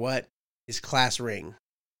car for what? His class ring.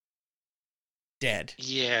 Dead.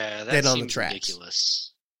 Yeah, that dead seems on the tracks. Ridiculous.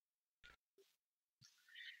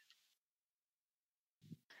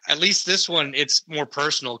 At least this one, it's more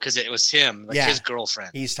personal because it was him, like his girlfriend.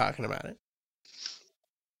 He's talking about it.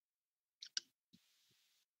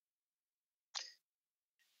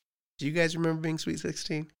 Do you guys remember being Sweet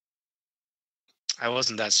 16? I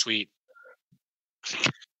wasn't that sweet.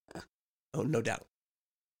 Oh, no doubt.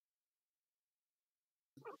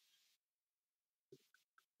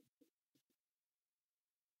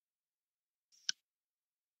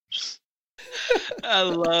 I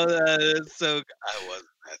love that. It's so. I wasn't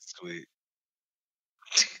that sweet.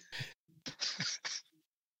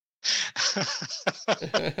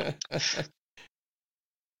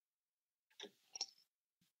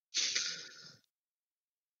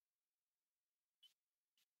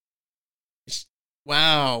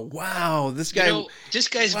 Wow. This guy, this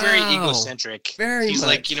guy's very egocentric. He's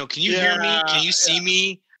like, can you hear me? Can you see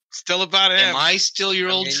me? Still about him. Am I still your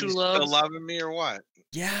old true love? Still loving me or what?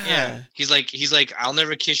 Yeah. He's like, I'll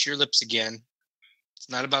never kiss your lips again. It's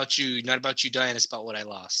not about you. Not about you dying. It's about what I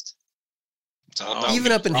lost.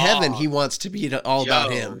 Even up in heaven, he wants to be all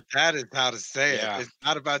about him. That is how to say it. It's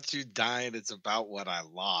not about you dying. It's about what I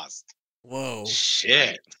lost. Whoa.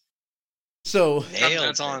 Shit. So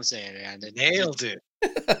that's all I'm saying, man. Nailed it.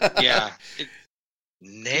 Yeah.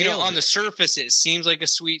 Nailed on the surface, it seems like a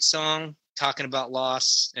sweet song talking about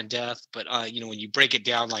loss and death, but when you break it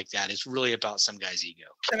down like that, it's really about some guy's ego.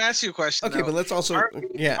 Can I ask you a question? Okay, but let's also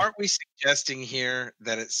aren't we suggesting here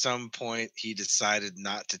that at some point he decided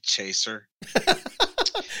not to chase her?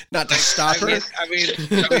 Not to stop her? I mean,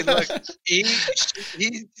 look, he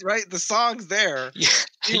right. The song's there. Yeah.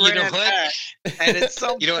 He ran back, and at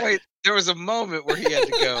some point, there was a moment where he had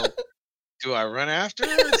to go. Do I run after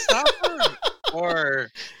her and stop her, or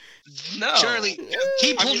no? Charlie,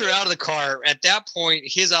 he pulled her out of the car. At that point,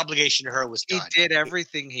 his obligation to her was done. He did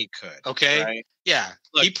everything he could. Okay. Right? Yeah.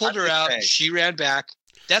 Look, he pulled her out. She ran back.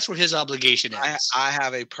 That's what his obligation is. I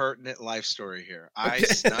have a pertinent life story here. I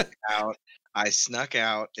snuck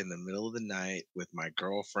out in the middle of the night with my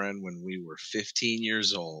girlfriend when we were 15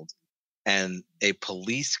 years old, and a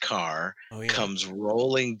police car comes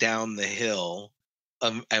rolling down the hill.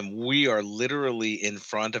 And we are literally in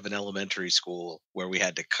front of an elementary school where we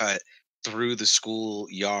had to cut through the school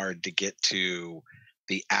yard to get to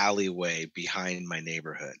the alleyway behind my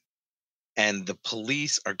neighborhood. And the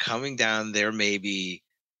police are coming down there maybe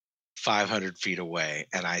 500 feet away.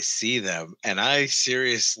 And I see them. And I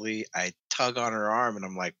tug on her arm and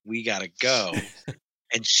I'm like, we got to go.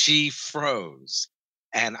 And she froze.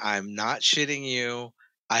 And I'm not shitting you.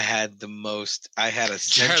 I had a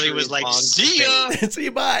Charlie was like, see ya! See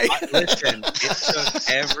you, bye. Listen, it took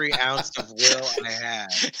every ounce of will I had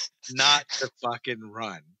not to fucking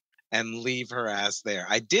run and leave her ass there.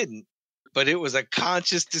 I didn't, but it was a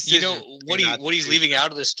conscious decision. What he's leaving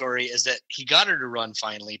out of the story is that he got her to run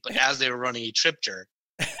finally, but as they were running, he tripped her,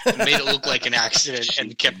 made it look like an accident,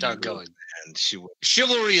 and kept on going. And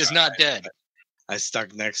chivalry is not dead. I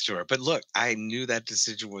stuck next to her. But look, I knew that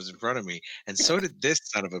decision was in front of me. And so did this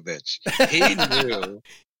son of a bitch. He knew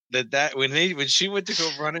that when she went to go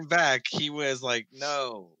running back, he was like,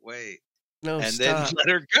 no, wait. No, and stop. then let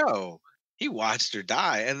her go. He watched her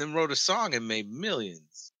die and then wrote a song and made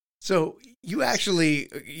millions. So you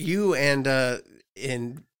and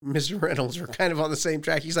Mr. Reynolds are kind of on the same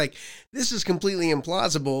track. He's like, this is completely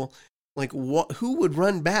implausible. Like, who would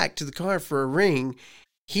run back to the car for a ring?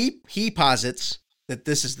 He posits that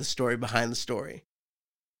this is the story behind the story.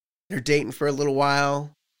 They're dating for a little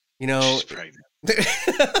while, She's pregnant.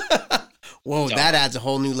 Whoa, that adds a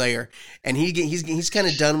whole new layer. And he's kind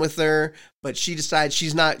of done with her, but she decides she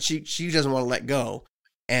doesn't want to let go.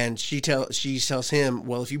 And she tells him,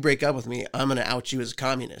 well, if you break up with me, I'm going to out you as a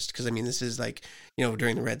communist. Because, this is like,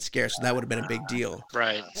 during the Red Scare. So that would have been a big deal.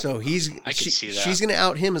 Right. So I can see that. She's going to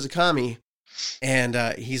out him as a commie. And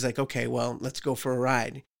he's like, okay, well, let's go for a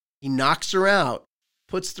ride. He knocks her out,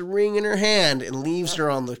 puts the ring in her hand, and leaves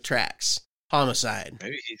her on the tracks. Homicide.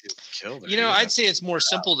 Maybe he killed her. I'd say it's more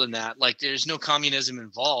simple than that. Like, there's no communism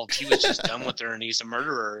involved. He was just done with her, and he's a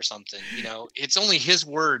murderer or something. It's only his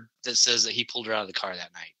word that says that he pulled her out of the car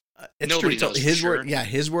that night. Nobody knows his word. Yeah,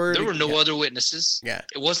 his word. There were no other witnesses. Yeah,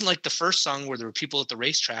 it wasn't like the first song where there were people at the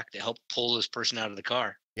racetrack that helped pull this person out of the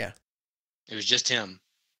car. Yeah, It was just him.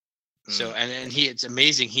 So and it's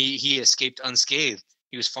amazing. He escaped unscathed.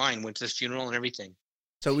 He was fine. Went to the funeral and everything.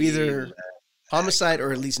 So either homicide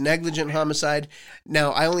or at least negligent homicide.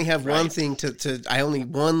 Now I only have one thing I only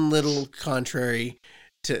one little contrary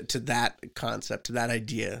to that concept, to that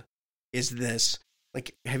idea, is this.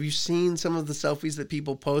 Like, have you seen some of the selfies that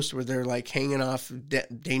people post where they're like hanging off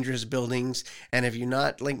dangerous buildings? And have you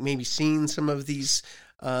not like maybe seen some of these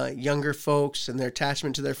younger folks and their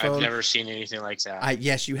attachment to their phone? I've never seen anything like that.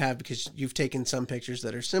 Yes, you have, because you've taken some pictures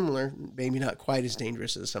that are similar, maybe not quite as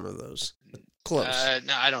dangerous as some of those. Close.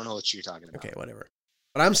 No, I don't know what you're talking about. Okay, whatever.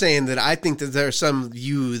 But I'm saying that I think that there are some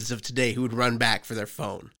youths of today who would run back for their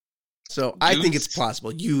phone. So youths? I think it's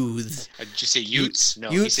possible. Youths. Did you say youths? No,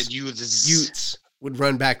 he said youths. Youths would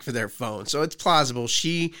run back for their phone. So it's plausible.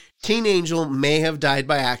 Teen Angel may have died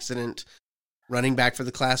by accident running back for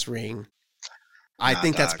the class ring. I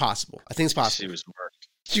think that's possible. I think it's possible. She was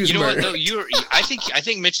murked. You know murdered. What though? I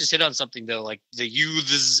think Mitch has hit on something though. Like the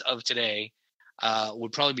youths of today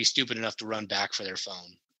would probably be stupid enough to run back for their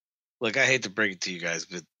phone. Look, I hate to break it to you guys,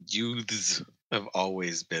 but youths have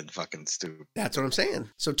always been fucking stupid. That's what I'm saying.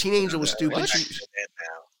 So Teen Angel was stupid.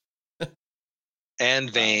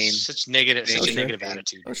 And vain. Such a negative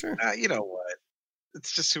attitude. Oh, sure. You know what?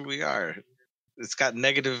 It's just who we are. It's got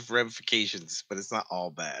negative ramifications, but it's not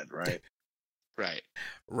all bad, right?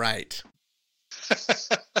 Right.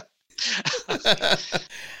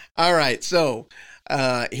 All right. So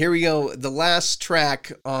here we go. The last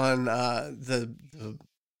track on the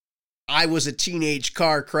I Was a Teenage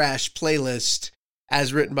Car Crash playlist,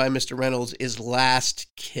 as written by Mr. Reynolds, is Last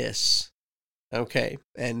Kiss. Okay.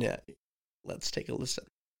 And let's take a listen.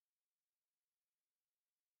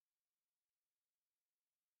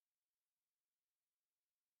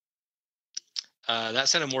 That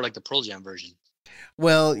sounded more like the Pearl Jam version.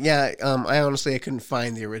 Well, yeah. I couldn't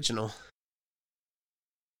find the original.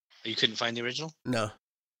 You couldn't find the original? No.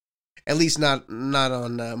 At least not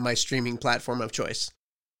on my streaming platform of choice.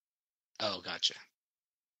 Oh, gotcha.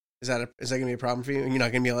 Is that going to be a problem for you? You're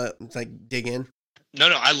not going to be able to like dig in? No.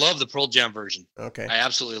 I love the Pearl Jam version. Okay. I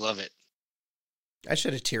absolutely love it. I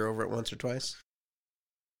shed a tear over it once or twice.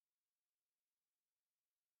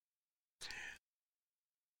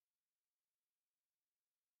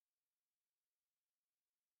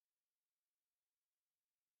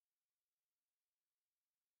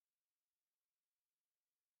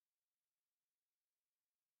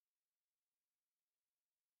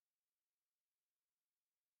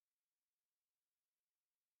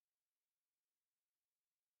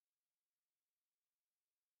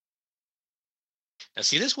 Now,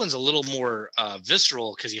 see, this one's a little more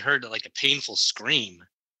visceral because you heard like a painful scream.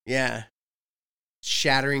 Yeah.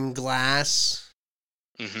 Shattering glass.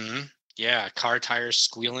 Mm-hmm. Yeah, car tires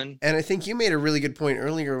squealing. And I think you made a really good point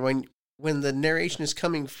earlier when the narration is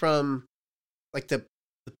coming from like the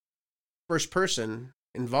first person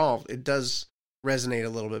involved, it does resonate a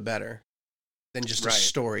little bit better than just a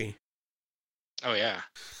story. Oh, yeah.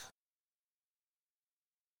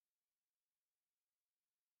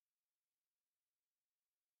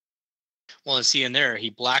 Well, and see in there, he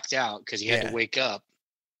blacked out because he had to wake up.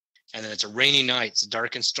 And then it's a rainy night. It's a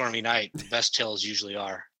dark and stormy night. The best tales usually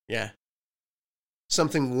are. Yeah.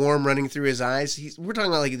 Something warm running through his eyes. We're talking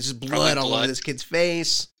about like just blood all over this kid's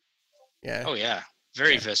face. Yeah. Oh, yeah.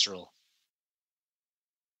 Very visceral.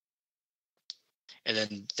 And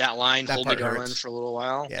then that line, hold me darling, for a little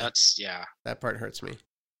while. Yeah. That part hurts me.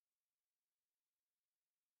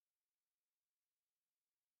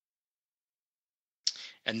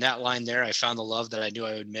 And that line there, I found the love that I knew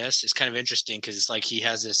I would miss. It's kind of interesting because it's like he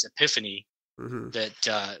has this epiphany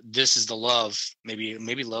that this is the love,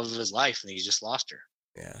 maybe love of his life, and he's just lost her.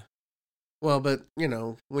 Yeah. Well, but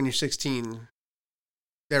when you're 16,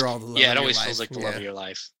 they're all the love. Yeah, it always feels like the love of your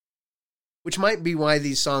life. Which might be why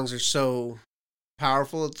these songs are so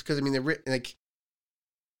powerful. It's because they're written like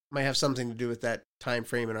might have something to do with that time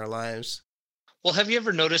frame in our lives. Well, have you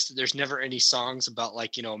ever noticed that there's never any songs about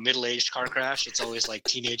like, a middle-aged car crash? It's always like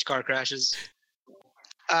teenage car crashes.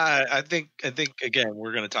 I think again,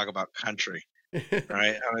 we're going to talk about country,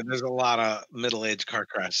 right? I mean, there's a lot of middle-aged car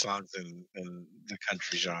crash songs in the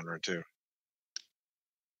country genre too.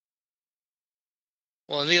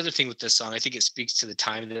 Well, and the other thing with this song, I think it speaks to the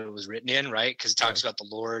time that it was written in, right? Because it talks about the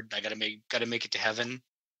Lord. I got to make it to heaven.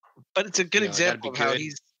 But it's a good example of how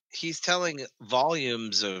he's telling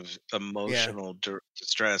volumes of emotional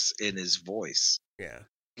distress in his voice. Yeah.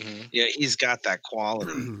 Mm-hmm. Yeah, he's got that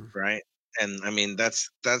quality, right? And I mean, that's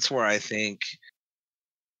where I think,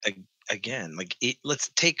 again, like let's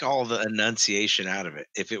take all the enunciation out of it.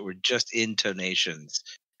 If it were just intonations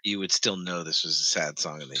you would still know this was a sad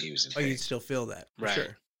song and that he was in pain. You'd still feel that, right?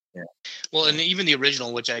 Sure. Yeah. Well, and even the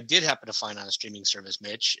original, which I did happen to find on a streaming service,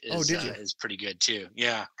 Mitch, is pretty good too.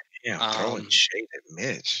 Yeah. Yeah, throwing shade at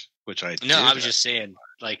Mitch, which I I was just saying,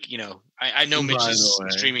 like, I know Mitch's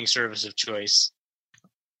streaming service of choice.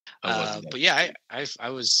 But yeah, I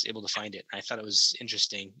was able to find it. I thought it was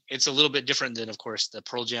interesting. It's a little bit different than, of course, the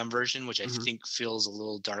Pearl Jam version, which I think feels a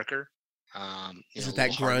little darker. Is it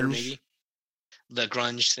that grunge? Maybe the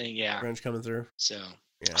grunge thing, yeah. Grunge coming through. So,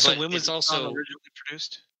 yeah. So when was it also originally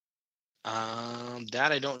produced?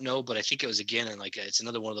 That I don't know, but I think it was again in it's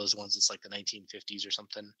another one of those ones. It's like the 1950s or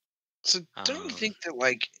something. So don't you think that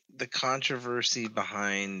like the controversy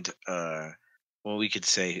behind well, we could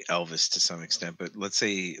say Elvis to some extent, but let's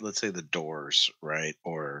say the Doors, right?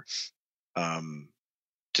 Or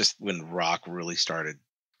just when rock really started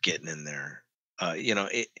getting in there. I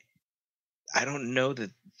don't know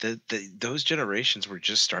that those generations were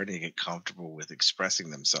just starting to get comfortable with expressing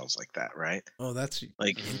themselves like that, right? Oh, that's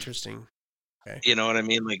like interesting. Okay. You know what I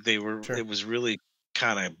mean? Like they were, It was really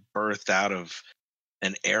kind of birthed out of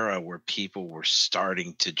an era where people were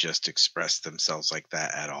starting to just express themselves like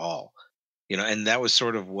that at all. And that was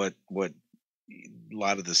sort of what a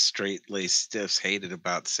lot of the straight-laced stiffs hated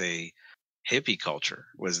about, say, hippie culture,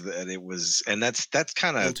 was that it was, and that's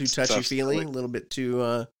kind of a little too touchy-feely, a little bit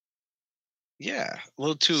too yeah, a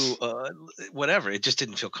little too whatever. It just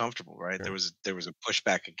didn't feel comfortable, right? Sure. There was a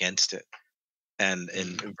pushback against it, and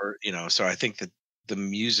so I think that the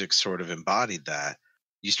music sort of embodied that.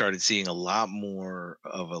 You started seeing a lot more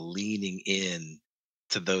of a leaning in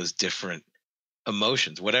to those different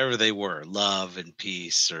emotions, whatever they were, love and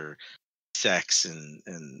peace, or sex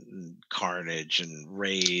and carnage and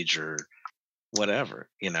rage, or whatever,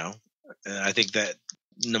 And I think that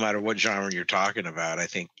no matter what genre you're talking about, I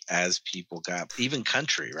think as people got, even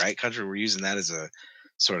country, right? Country, we're using that as a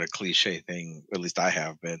sort of cliche thing, at least I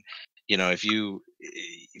have been. If you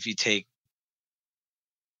take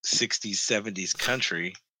 60s, 70s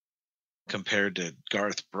country compared to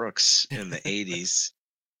Garth Brooks in the 80s,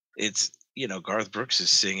 it's, Garth Brooks is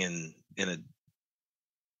singing in a,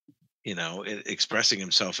 expressing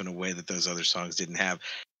himself in a way that those other songs didn't have,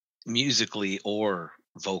 musically or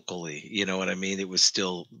vocally. You know what I mean? It was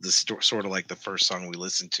still sort of like the first song we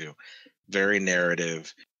listened to, very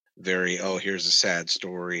narrative, very, here's a sad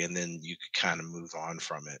story, and then you could kind of move on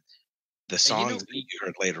from it. The songs that you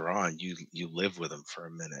heard later on, you live with them for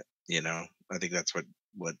a minute. I think that's what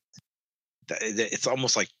it's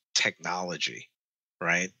almost like technology,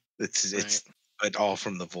 right? It's but all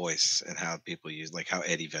from the voice and how people use, like how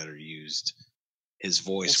Eddie Vedder used his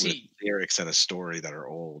voice with lyrics and a story that are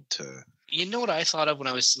old to. You know what I thought of when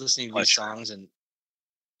I was listening to these songs, and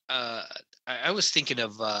I was thinking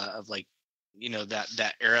of like,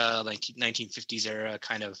 that era, like 1950s era,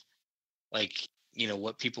 kind of like,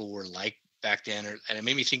 what people were like back then, and it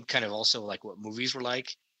made me think kind of also like what movies were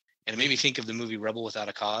like, and it made me think of the movie Rebel Without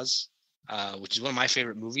a Cause, which is one of my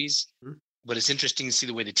favorite movies. Mm-hmm. But it's interesting to see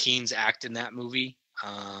the way the teens act in that movie.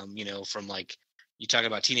 From like, you talk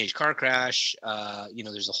about Teenage Car Crash,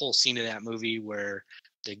 there's a whole scene in that movie where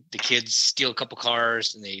the kids steal a couple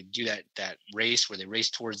cars and they do that race where they race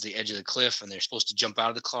towards the edge of the cliff, and they're supposed to jump out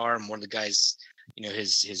of the car, and one of the guys,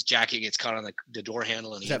 his jacket gets caught on the door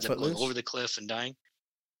handle, and he ends up going over the cliff and dying.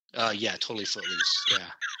 Yeah, totally Footloose. Yeah.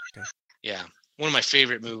 Okay. Yeah. One of my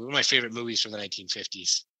favorite movies from the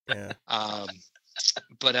 1950s. Yeah.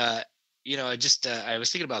 But I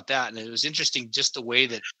was thinking about that, and it was interesting just the way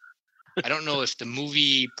that, I don't know if the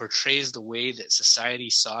movie portrays the way that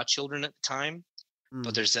society saw children at the time,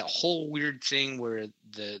 but there's that whole weird thing where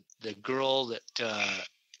the girl that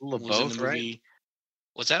was in the movie, right?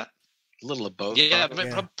 What's that? A little of both. Yeah,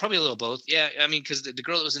 probably a little of both. Yeah, I mean, because the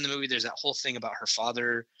girl that was in the movie, there's that whole thing about her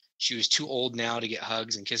father. She was too old now to get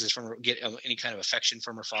hugs and kisses from her, get any kind of affection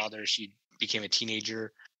from her father. She became a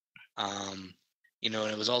teenager, and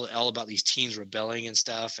it was all about these teens rebelling and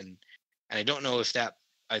stuff. And I don't know if that,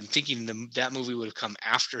 I'm thinking that movie would have come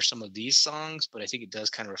after some of these songs, but I think it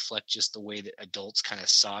does kind of reflect just the way that adults kind of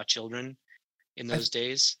saw children in those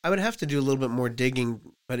days. I would have to do a little bit more digging,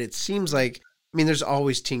 but it seems like, I mean, there's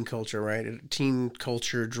always teen culture, right? Teen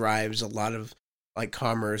culture drives a lot of like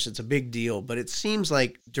commerce. It's a big deal, but it seems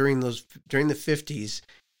like during the 50s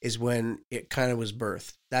is when it kind of was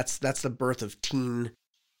birthed. That's the birth of teen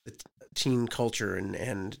culture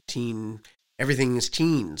and teen, everything is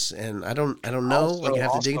teens. And I don't know. Also, like, I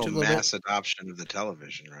have to dig into a little mass bit. Adoption of the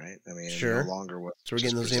television, right? I mean, sure. No longer what. So we're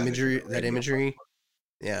getting those imagery.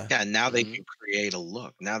 Yeah. Yeah. Now they can create a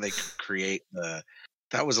look. Now they can create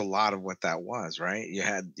that was a lot of what that was, right? You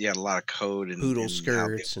had a lot of code and poodle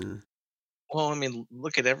skirts and Well, I mean,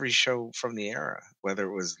 look at every show from the era, whether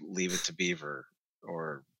it was Leave It to Beaver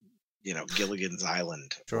or, Gilligan's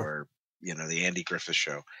Island or, the Andy Griffith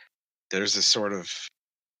Show. There's a sort of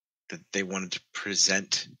that they wanted to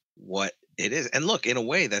present what it is. And look, in a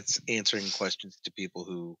way, that's answering questions to people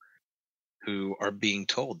who are being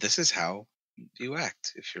told this is how you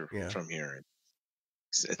act if you're from here,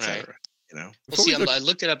 etc. Right. Well, see, I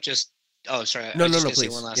looked it up just. Oh, sorry. No, I was just gonna say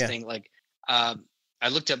one last thing. Like, I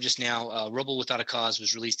looked up just now. Rebel Without a Cause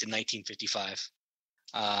was released in 1955.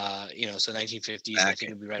 So 1950s. I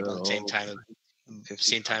think it'd be right about the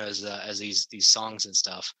same time as these songs and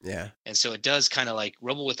stuff. Yeah. And so it does kind of like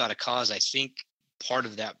Rebel Without a Cause. I think part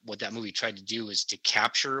of that, what that movie tried to do is to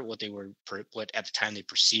capture what at the time they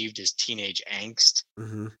perceived as teenage angst.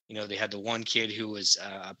 Mm-hmm. They had the one kid who was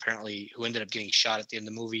who ended up getting shot at the end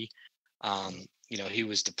of the movie. He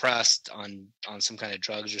was depressed on some kind of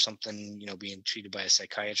drugs or something, being treated by a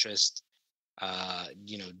psychiatrist.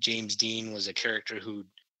 James Dean was a character who'd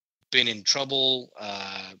been in trouble,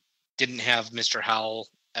 didn't have Mr. Howell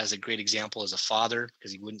as a great example as a father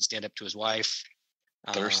because he wouldn't stand up to his wife.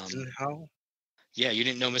 Thurston Howell? Yeah, you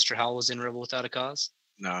didn't know Mr. Howell was in Rebel Without a Cause?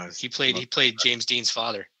 No. He played James Dean's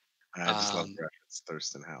father. I just love reference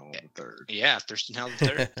Thurston Howell III. Yeah, Thurston Howell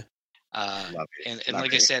III. And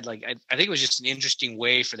like I said, like I think it was just an interesting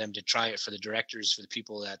way for them to try it, for the directors, for the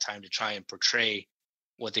people at that time, to try and portray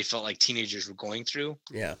what they felt like teenagers were going through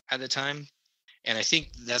at the time. And I think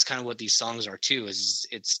that's kind of what these songs are too, is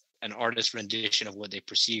it's an artist's rendition of what they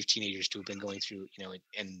perceive teenagers to have been going through,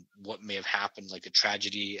 and what may have happened, like the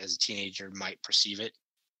tragedy as a teenager might perceive it.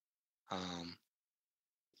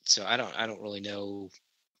 So I don't really know,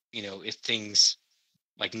 if things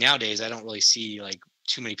like nowadays, I don't really see like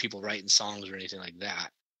too many people writing songs or anything like that.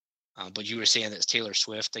 But you were saying that Taylor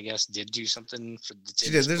Swift, I guess, did do something for the.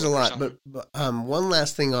 She did. There's a lot, but one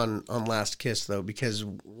last thing on Last Kiss though, because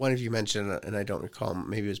one of you mentioned, and I don't recall,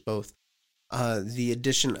 maybe it was both, the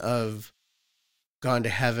addition of "Gone to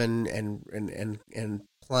Heaven" and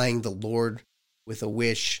plying the Lord with a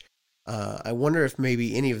wish. I wonder if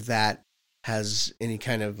maybe any of that has any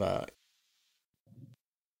kind of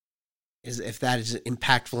if that is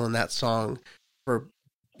impactful in that song for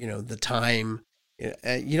the time.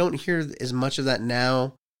 You don't hear as much of that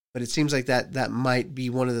now, but it seems like that might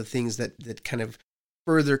be one of the things that kind of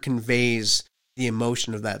further conveys the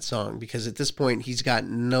emotion of that song, because at this point he's got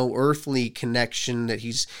no earthly connection, that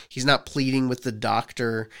he's not pleading with the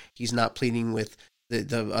doctor, he's not pleading with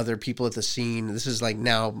the other people at the scene. This is like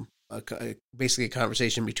now basically a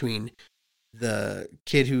conversation between the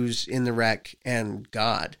kid who's in the wreck and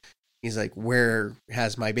God. He's like, where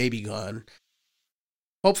has my baby gone?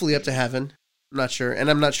 Hopefully up to heaven. I'm not sure. And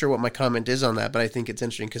I'm not sure what my comment is on that, but I think it's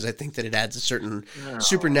interesting because I think that it adds a certain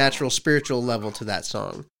supernatural, spiritual level to that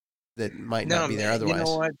song that might not be there otherwise. You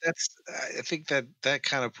know what? I think that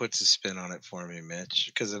kind of puts a spin on it for me, Mitch,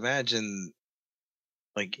 because imagine,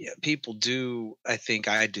 like, people do, I think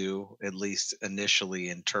I do, at least initially,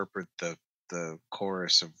 interpret the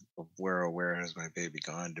chorus of where has my baby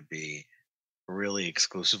gone to be really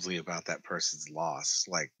exclusively about that person's loss.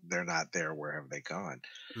 Like, they're not there, where have they gone?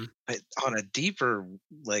 But on a deeper,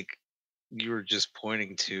 like you were just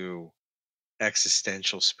pointing to,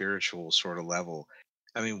 existential, spiritual sort of level,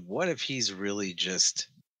 I mean, what if he's really just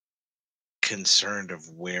concerned of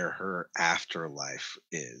where her afterlife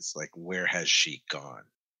is? Like, where has she gone?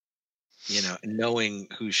 Knowing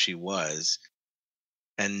who she was,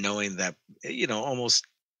 and knowing that, I almost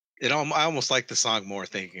like the song more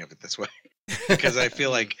thinking of it this way. Because I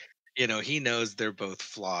feel like, he knows they're both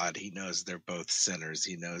flawed. He knows they're both sinners.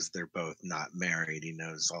 He knows they're both not married. He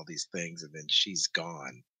knows all these things. And then she's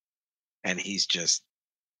gone. And he's just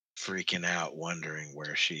freaking out, wondering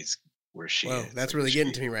where she is. That's really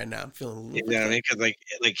getting to me right now. I'm feeling, what I mean? Because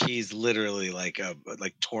like he's literally like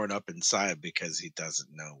torn up inside because he doesn't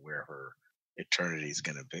know where her eternity is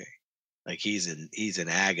going to be. Like, he's in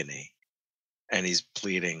agony, and he's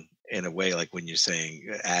pleading in a way, like when you're saying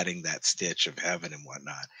adding that stitch of heaven and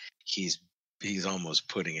whatnot, he's almost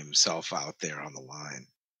putting himself out there on the line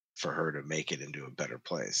for her to make it into a better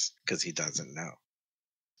place, because he doesn't know.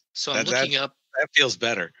 So I'm looking up. That feels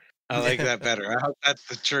better. I like that better. I hope that's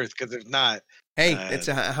the truth, because if not, hey, it's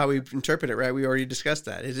how we interpret it, right? We already discussed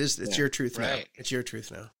that. It's your truth now. Right. It's your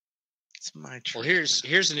truth now. It's my truth. Well,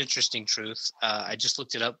 here's an interesting truth. I just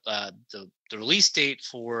looked it up. The release date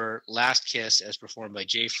for Last Kiss, as performed by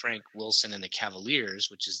J. Frank Wilson and the Cavaliers,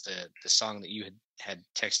 which is the song that you had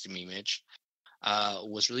texted me, Mitch,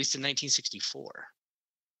 was released in 1964.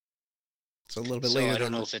 So a little bit later. I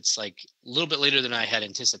don't know if it's like a little bit later than I had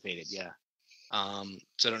anticipated. Yeah.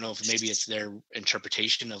 So I don't know if maybe it's their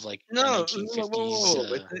interpretation of like no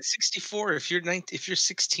 1950s. 64. If you're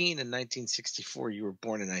 16 in 1964, you were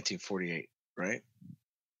born in 1948, right?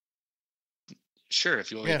 Sure.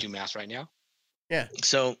 If you want me to do math right now. Yeah.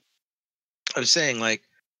 So I was saying, like,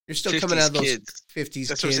 you're still coming out of those 50s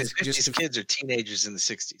That's kids. What I'm saying. 50s kids are teenagers in the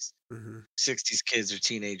 60s. Mm-hmm. 60s kids are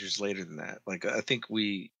teenagers later than that. Like, I think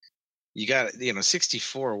you got,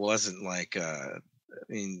 64 wasn't like, I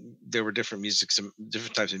mean, there were different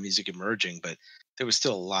types of music emerging, but there was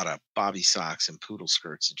still a lot of bobby socks and poodle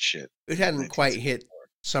skirts and shit. It hadn't quite hit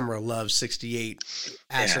Summer of Love, 68,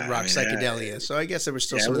 acid rock psychedelia. So I guess there was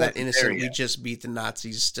still some of that innocent, we just beat the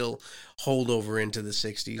Nazis, still hold over into the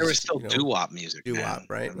 60s. There was still doo-wop music. Doo-wop,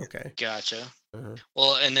 right? Okay. Gotcha. Uh-huh.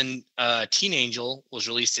 Well, and then Teen Angel was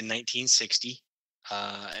released in 1960.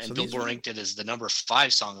 And so Billboard ranked it as the number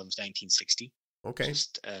 5 song of 1960. Okay.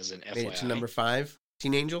 Just as an FYI. Made it to number 5,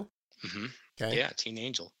 Teen Angel? Mm-hmm. Okay. Yeah, Teen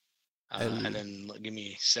Angel. And then give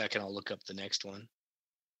me a second, I'll look up the next one.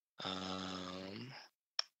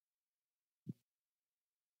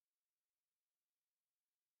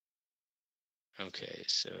 Okay,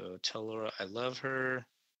 so Tell Laura I Love Her.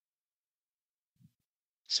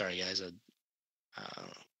 Sorry, guys. The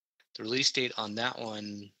release date on that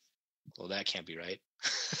one, well, that can't be right.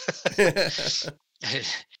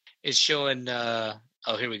 It's showing,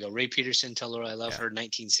 here we go. Ray Peterson, Tell Laura I Love Her,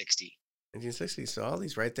 1960. 1960, so all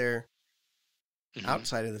these right there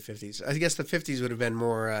outside of the 50s. I guess the 50s would have been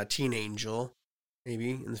more Teen Angel, maybe,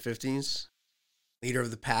 in the 50s. Leader of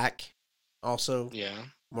the Pack, also. Yeah.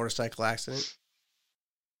 Motorcycle Accident.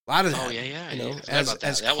 A lot of that. Oh, yeah. You know, as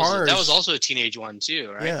Cars, that was also a teenage one,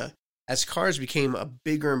 too, right? Yeah. As Cars became a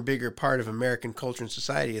bigger and bigger part of American culture and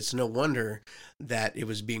society, it's no wonder that it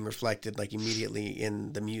was being reflected like immediately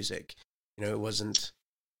in the music. You know, it wasn't,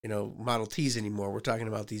 Model Ts anymore. We're talking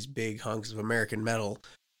about these big hunks of American metal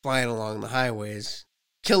flying along the highways,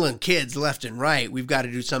 killing kids left and right. We've got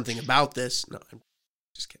to do something about this. No, I'm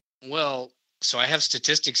just kidding. Well, so I have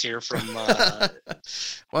statistics here from why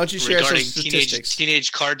don't you share some statistics?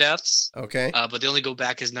 Teenage car deaths. Okay. But they only go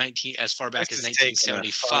back as far back as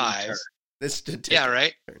 1975. Yeah,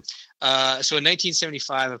 right. So in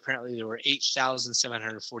 1975, apparently there were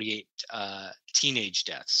 8,748 teenage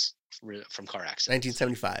deaths from car accidents.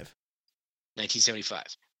 1975.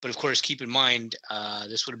 But of course, keep in mind,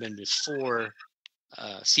 this would have been before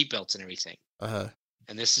seatbelts and everything. Uh-huh.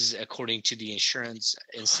 And this is according to the Insurance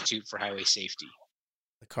Institute for Highway Safety.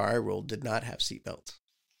 The car I rolled did not have seatbelts.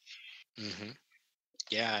 Mm-hmm.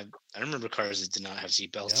 Yeah, I remember cars that did not have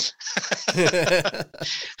seatbelts. Yep.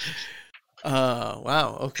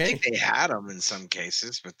 Wow. Okay. I think they had them in some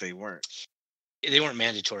cases, but they weren't. They weren't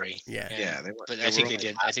mandatory. Yeah. Yeah, they weren't. But I think they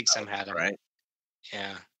did. I think some had them. Right.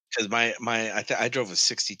 Yeah. Because I drove a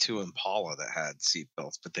 '62 Impala that had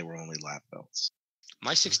seatbelts, but they were only lap belts.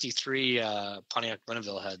 My '63 Pontiac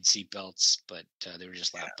Bonneville had seatbelts, but they were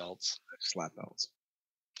just lap belts. Just lap belts.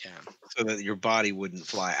 Yeah. So that your body wouldn't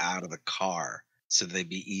fly out of the car, so they'd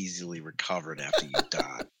be easily recovered after you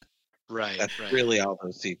died. Right. That's really all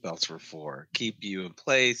those seatbelts were for. Keep you in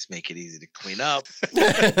place, make it easy to clean up.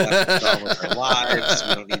 That's all with our lives.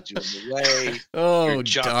 We don't need you in the way. Oh,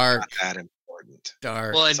 dark. Not that important.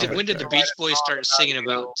 Dark. Well, and when did the Beach Boys start singing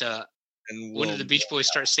about? When did the Beach Boys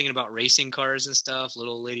start singing about racing cars and stuff?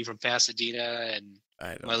 Little Lady from Pasadena and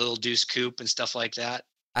My Little Deuce Coupe and stuff like that.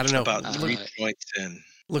 I don't know about 3 points in.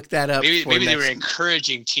 Look that up. Maybe they were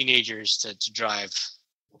encouraging teenagers to drive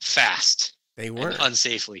fast. They were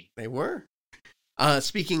unsafely. They were.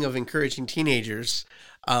 Speaking of encouraging teenagers,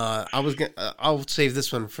 I'll save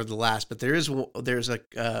this one for the last. But there's an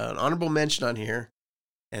honorable mention on here,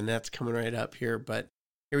 and that's coming right up here. But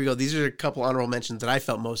here we go. These are a couple honorable mentions that I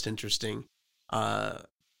felt most interesting. I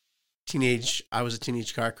was a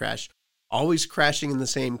teenage car crash. Always crashing in the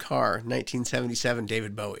same car. 1977,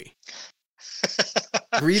 David Bowie.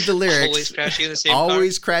 Read the lyrics.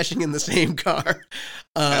 Always crashing in the same car.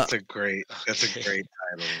 That's a great title.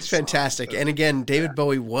 It's fantastic. And again, David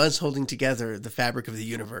Bowie was holding together the fabric of the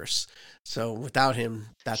universe. So without him,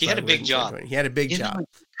 he had a big job. He had a big job. You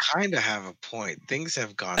kind of have a point. Things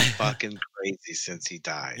have gone fucking crazy since he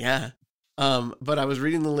died. Yeah. But I was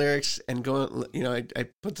reading the lyrics and going, I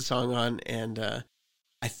put the song on, and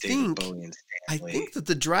I think that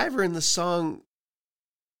the driver in the song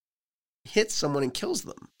hits someone and kills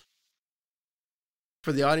them.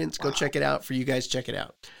 For the audience, go check it out. For you guys, check it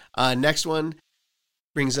out. Next one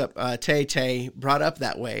brings up Tay Tay, Brought Up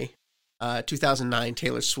That Way, 2009,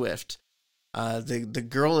 Taylor Swift. The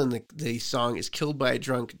girl in the song is killed by a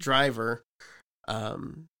drunk driver.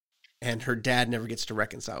 and her dad never gets to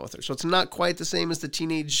reconcile with her. So it's not quite the same as the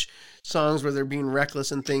teenage songs where they're being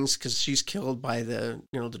reckless and things, because she's killed by the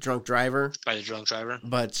drunk driver. By the drunk driver.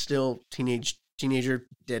 But still, teenager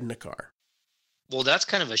dead in a car. Well, that's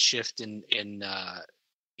kind of a shift in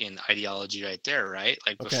ideology right there, right?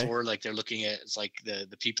 Like before, like they're looking at, it's like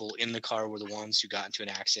the people in the car were the ones who got into an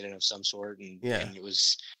accident of some sort, and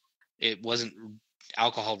it wasn't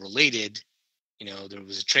alcohol related. There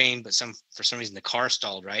was a train, but for some reason the car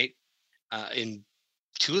stalled, right? In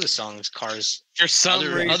two of the songs, cars for some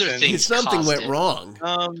reason, other things something went wrong.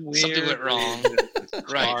 Something went wrong,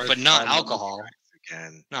 right? But not alcohol.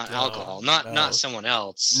 Again. Not alcohol. Not someone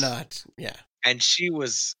else. And she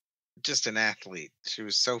was just an athlete. She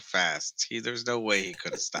was so fast. There's no way he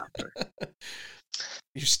could have stopped her.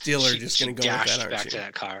 You're still just going to go with that, aren't back you? to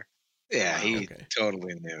that car. Yeah, he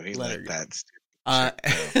totally knew. He let that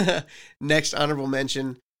stupid next honorable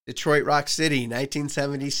mention, Detroit Rock City,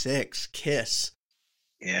 1976, Kiss.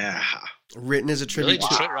 Yeah. Written as a tribute to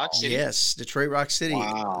Detroit Rock City. Yes, Detroit Rock City.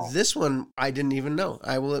 Wow. This one I didn't even know.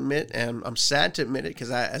 I will admit, and I'm sad to admit it,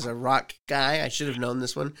 because as a rock guy, I should have known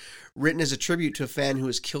this one. Written as a tribute to a fan who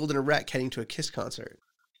was killed in a wreck heading to a Kiss concert.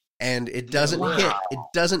 And it doesn't hit. It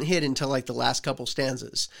doesn't hit until like the last couple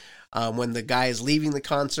stanzas. When the guy is leaving the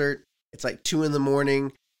concert, it's like 2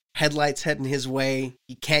 a.m. Headlights heading his way.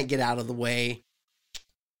 He can't get out of the way.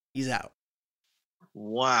 He's out.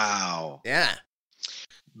 Wow. Yeah.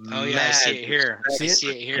 Oh yeah, I see it here. I see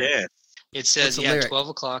it here. Yeah. It says, 12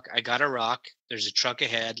 o'clock. I got a rock. There's a truck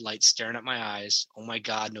ahead. Lights staring at my eyes. Oh my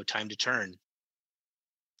God, no time to turn.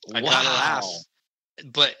 I gotta laugh.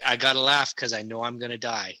 But I gotta laugh because I know I'm gonna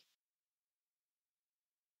die.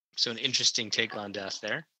 So an interesting take on death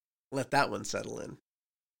there. Let that one settle in.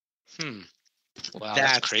 Wow,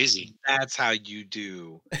 that's crazy. That's how you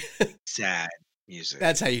do sad music.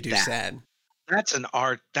 That's how you do sad. That's an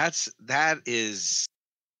art. That's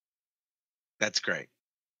great.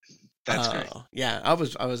 That's great. Yeah, I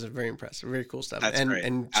was very impressed. Very cool stuff. That's great.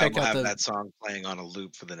 And check out that song playing on a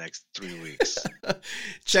loop for the next 3 weeks.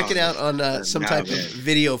 Check it out on some type of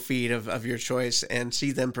video feed of your choice, and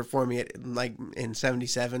see them performing it like in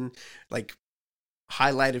 '77, like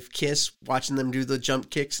highlight of Kiss, watching them do the jump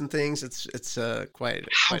kicks and things. It's quite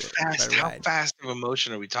how fast of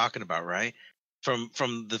emotion are we talking about, right? From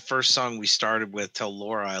the first song we started with, Tell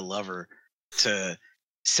Laura I Love Her, to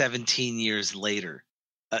 17 years later,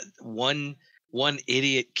 one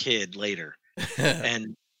idiot kid later,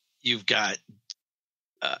 and you've got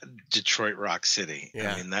Detroit Rock City.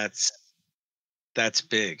 Yeah. I mean, that's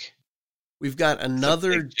big. We've got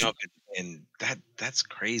another jump, and that's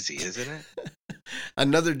crazy, isn't it?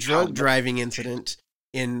 Another drunk driving incident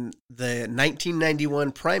in the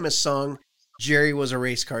 1991 Primus song, Jerry Was a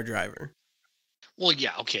Race Car Driver. Well,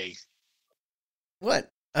 yeah, okay. What?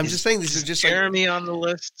 I'm just saying these are just Jeremy on the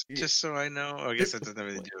list, just so I know. I guess that doesn't have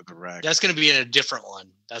anything to do with the wreck. That's going to be in a different one.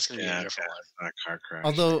 That's going to be a different one. Not a car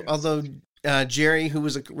crash. Although Jerry, who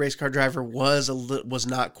was a race car driver, was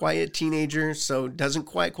not quite a teenager, so doesn't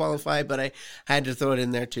quite qualify. But I had to throw it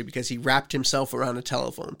in there too because he wrapped himself around a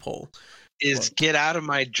telephone pole. Is "Get Out of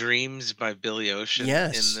My Dreams" by Billy Ocean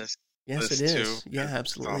in this? Yes, it is. Too? Yeah,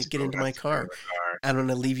 absolutely. Get into my car. I'm going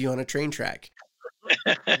to leave you on a train track.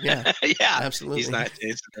 Yeah, absolutely. He's not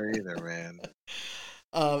Jason there either, man.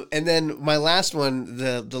 And then my last one,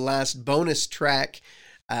 the last bonus track,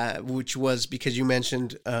 which was because you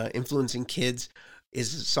mentioned influencing kids,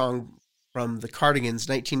 is a song from the Cardigans,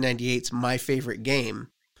 1998's "My Favorite Game."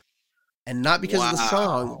 And not because of the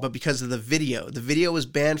song, but because of the video. The video was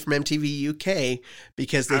banned from MTV UK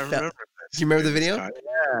because they felt. Do you remember the video?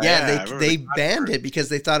 Yeah, they banned it because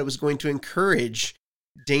they thought it was going to encourage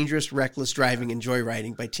dangerous, reckless driving and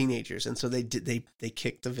joyriding by teenagers, and so they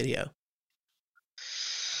kicked the video.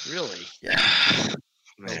 Really? Yeah.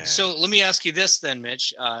 Man. So let me ask you this then,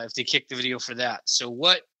 Mitch. If they kicked the video for that, so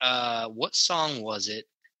what song was it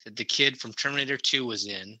that the kid from Terminator 2 was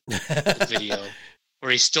in the video,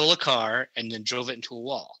 where he stole a car and then drove it into a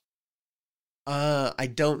wall? I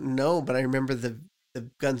don't know, but I remember the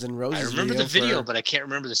Guns N' Roses. I remember the video, but I can't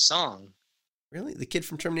remember the song. Really, the kid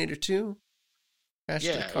from Terminator 2?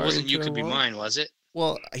 Yeah, it wasn't "You Could Be Mine," was it?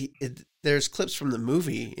 Well, there's clips from the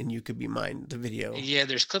movie in "You Could Be Mine," the video. Yeah,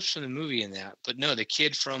 there's clips from the movie in that, but no, the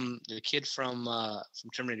kid from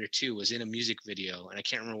Terminator 2 was in a music video, and I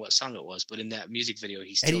can't remember what song it was, but in that music video,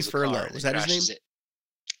 he steals Eddie Furlow. Was that his name?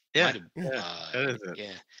 Yeah,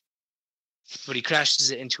 yeah. But he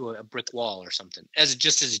crashes it into a brick wall or something, as a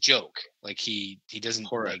joke. Like he doesn't.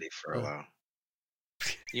 Poor Eddie Furlow.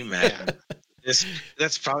 You mad?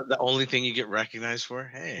 That's probably the only thing you get recognized for.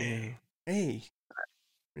 Hey.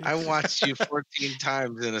 I watched you 14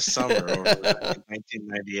 times in a summer over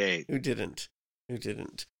 1998. Who didn't?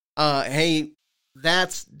 Hey,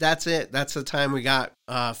 that's it. That's the time we got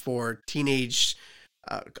for teenage.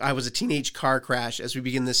 I was a teenage car crash as we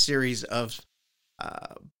begin this series of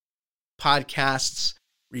podcasts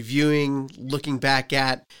reviewing, looking back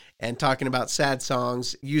at, and talking about sad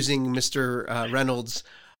songs using Mr. Reynolds'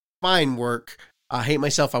 fine work. Hate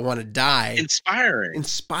Myself, I Want to Die.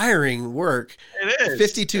 Inspiring work. It is.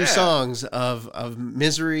 52 songs of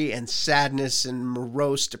misery and sadness and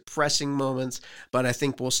morose, depressing moments. But I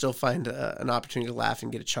think we'll still find an opportunity to laugh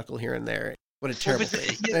and get a chuckle here and there. What a terrible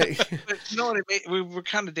thing. But you know what I mean? We're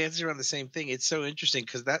kind of dancing around the same thing. It's so interesting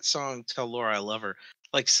because that song, Tell Laura I Love Her,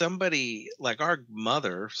 like somebody, like our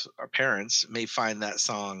mothers, our parents may find that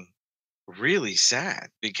song really sad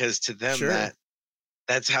because to them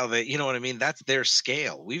that's how they, you know what I mean? That's their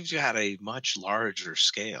scale. We've got a much larger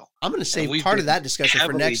scale. I'm going to save part of that discussion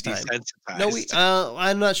for next time. No,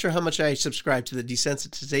 I'm not sure how much I subscribe to the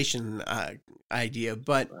desensitization idea,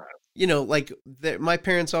 but you know, like my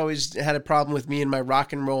parents always had a problem with me and my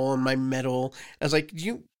rock and roll and my metal. I was like,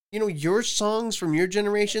 you know, your songs from your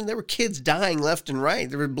generation, there were kids dying left and right.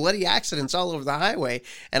 There were bloody accidents all over the highway.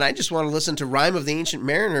 And I just want to listen to Rime of the Ancient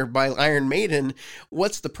Mariner by Iron Maiden.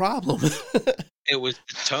 What's the problem? It was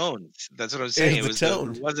the tones. That's what I was saying. It was the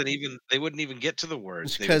tone. It wasn't even, they wouldn't even get to the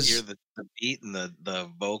words. They would hear the beat and the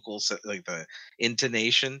vocals, like the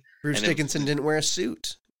intonation. Bruce Dickinson didn't wear a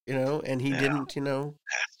suit, you know, and he didn't, you know,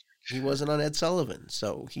 he wasn't on Ed Sullivan.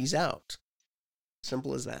 So he's out.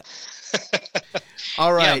 Simple as that.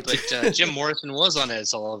 All right. Yeah, but Jim Morrison was on Ed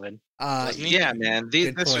Sullivan. Yeah, man.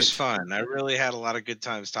 This was fun. I really had a lot of good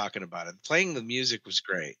times talking about it. Playing the music was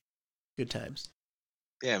great. Good times.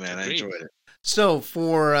 Yeah, man. I enjoyed it. So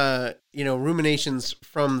for, ruminations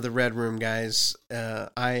from the Red Room, guys,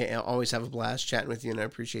 I always have a blast chatting with you, and I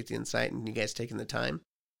appreciate the insight and you guys taking the time.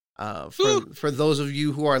 For those of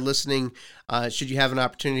you who are listening, should you have an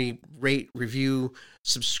opportunity, rate, review,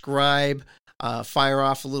 subscribe, fire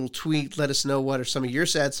off a little tweet. Let us know what are some of your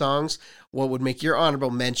sad songs. What would make your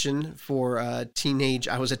honorable mention for I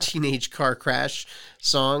was a teenage car crash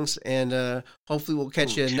songs, and hopefully we'll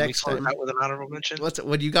catch you next time. With an honorable mention. What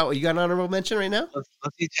do you got? You got an honorable mention right now? Let's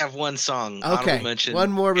each have one song. Okay,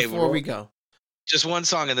 one more before we go. Just one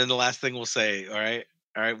song, and then the last thing we'll say. All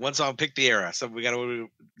right, one song. Pick the era. So we got to go to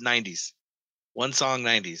 90s. One song,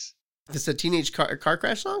 90s. It's a teenage car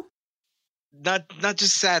crash song. Not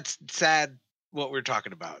just sad. What we're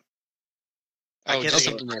talking about. I guess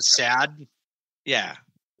something that's sad. Yeah.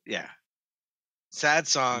 Sad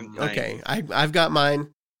song. Okay, I've got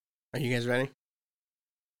mine. Are you guys ready?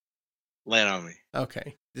 Lay it on me.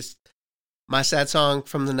 Okay, my sad song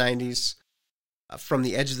from the 90s, From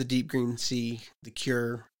the Edge of the Deep Green Sea, The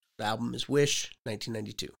Cure. The album is Wish,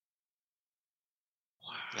 1992.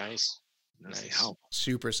 Wow. Nice.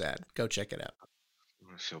 Super sad. Go check it out.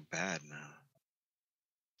 I feel bad now.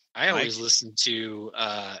 I always listen to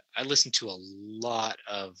a lot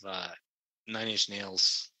of 9 Inch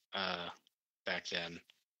Nails back then,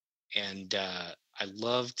 and I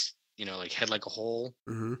loved like Head Like a Hole.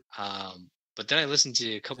 Mm-hmm. But then I listened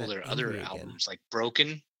to a couple of their other albums, like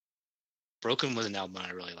Broken. Broken was an album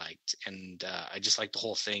I really liked, and I just liked the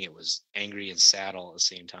whole thing. It was angry and sad all at the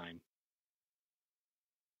same time.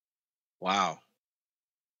 Wow,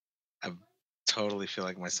 I totally feel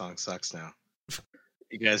like my song sucks now.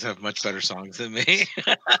 You guys have much better songs than me.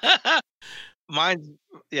 Mine,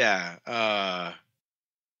 I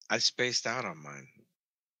spaced out on mine.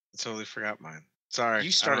 I totally forgot mine. Sorry,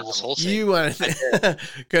 you started this whole thing. You want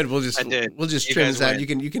good? We'll just trim this out. You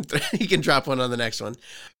can drop one on the next one.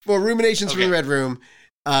 For Ruminations from the Red Room,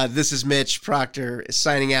 this is Mitch Proctor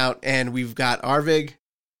signing out, and we've got Arvig.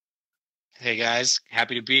 Hey guys,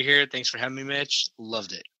 happy to be here. Thanks for having me, Mitch.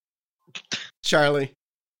 Loved it. Charlie.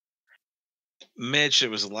 Mitch, it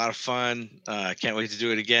was a lot of fun. Can't wait to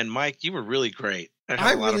do it again. Mike, you were really great.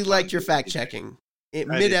 I really liked your fact checking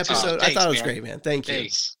mid-episode. I thought it was great, man. Thank you.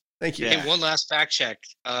 Thank you. Hey, one last fact check.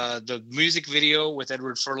 The music video with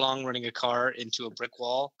Edward Furlong running a car into a brick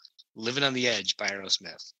wall, Living on the Edge by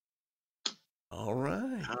Aerosmith. All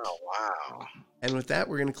right. Oh, wow. And with that,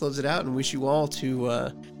 we're going to close it out and wish you all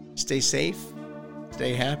to stay safe,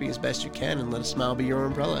 stay happy as best you can, and let a smile be your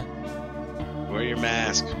umbrella. Wear your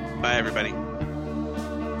mask. Bye, everybody.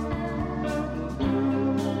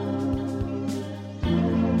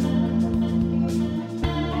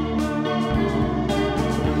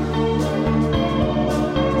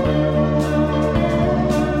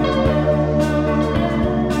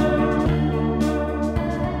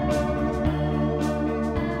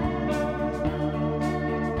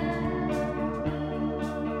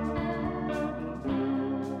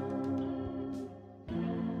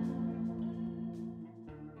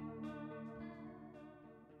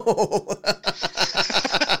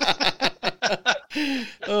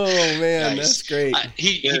 Oh man, nice. That's great.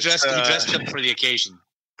 He dressed up for the occasion.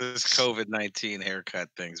 This COVID-19 haircut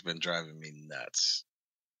thing's been driving me nuts.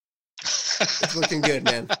 It's looking good,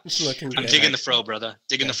 man. It's looking good. I'm digging the fro, brother.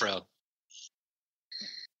 Digging the fro.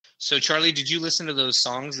 So, Charlie, did you listen to those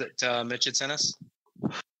songs that Mitch had sent us?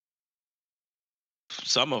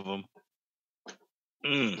 Some of them.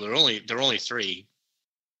 They're only 3.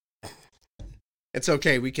 It's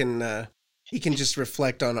okay. We can. He can just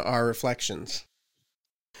reflect on our reflections.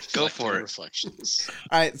 Go for it. Reflections.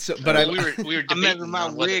 All right. So, but we were debating my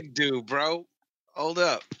wig, dude, bro. Hold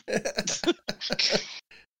up.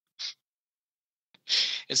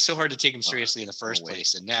 It's so hard to take him seriously in the first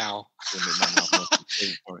place, and now,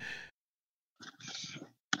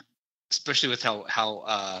 especially with how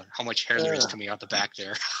much hair there is coming out the back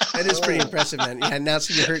there. That is pretty impressive, man. Yeah, now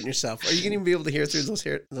so you're hurting yourself. Are you going to be able to hear through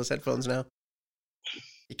those headphones now?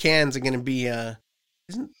 Your cans are going to be aren't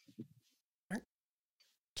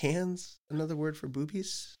cans another word for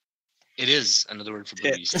boobies? It is another word for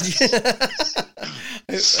boobies. I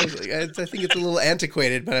think it's a little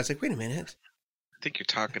antiquated, but I was like, wait a minute. I think you're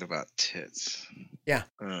talking about tits. Yeah.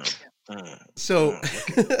 So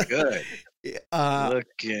looking good.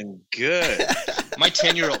 Looking good. My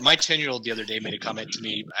 10-year-old the other day made a comment to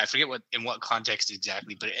me. I forget in what context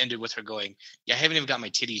exactly, but it ended with her going, "Yeah, I haven't even got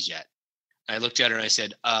my titties yet." And I looked at her and I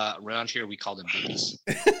said, "Around here we call them boobies."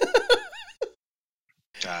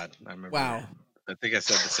 God, I remember. Wow. I think I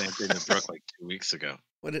said the same thing to Brooke like 2 weeks ago.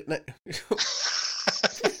 What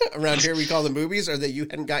around here we call them boobies, or that you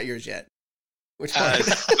hadn't got yours yet? Which one? I was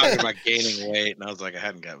talking about gaining weight, and I was like, I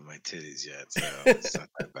hadn't gotten my titties yet, so it's not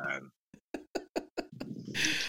that bad.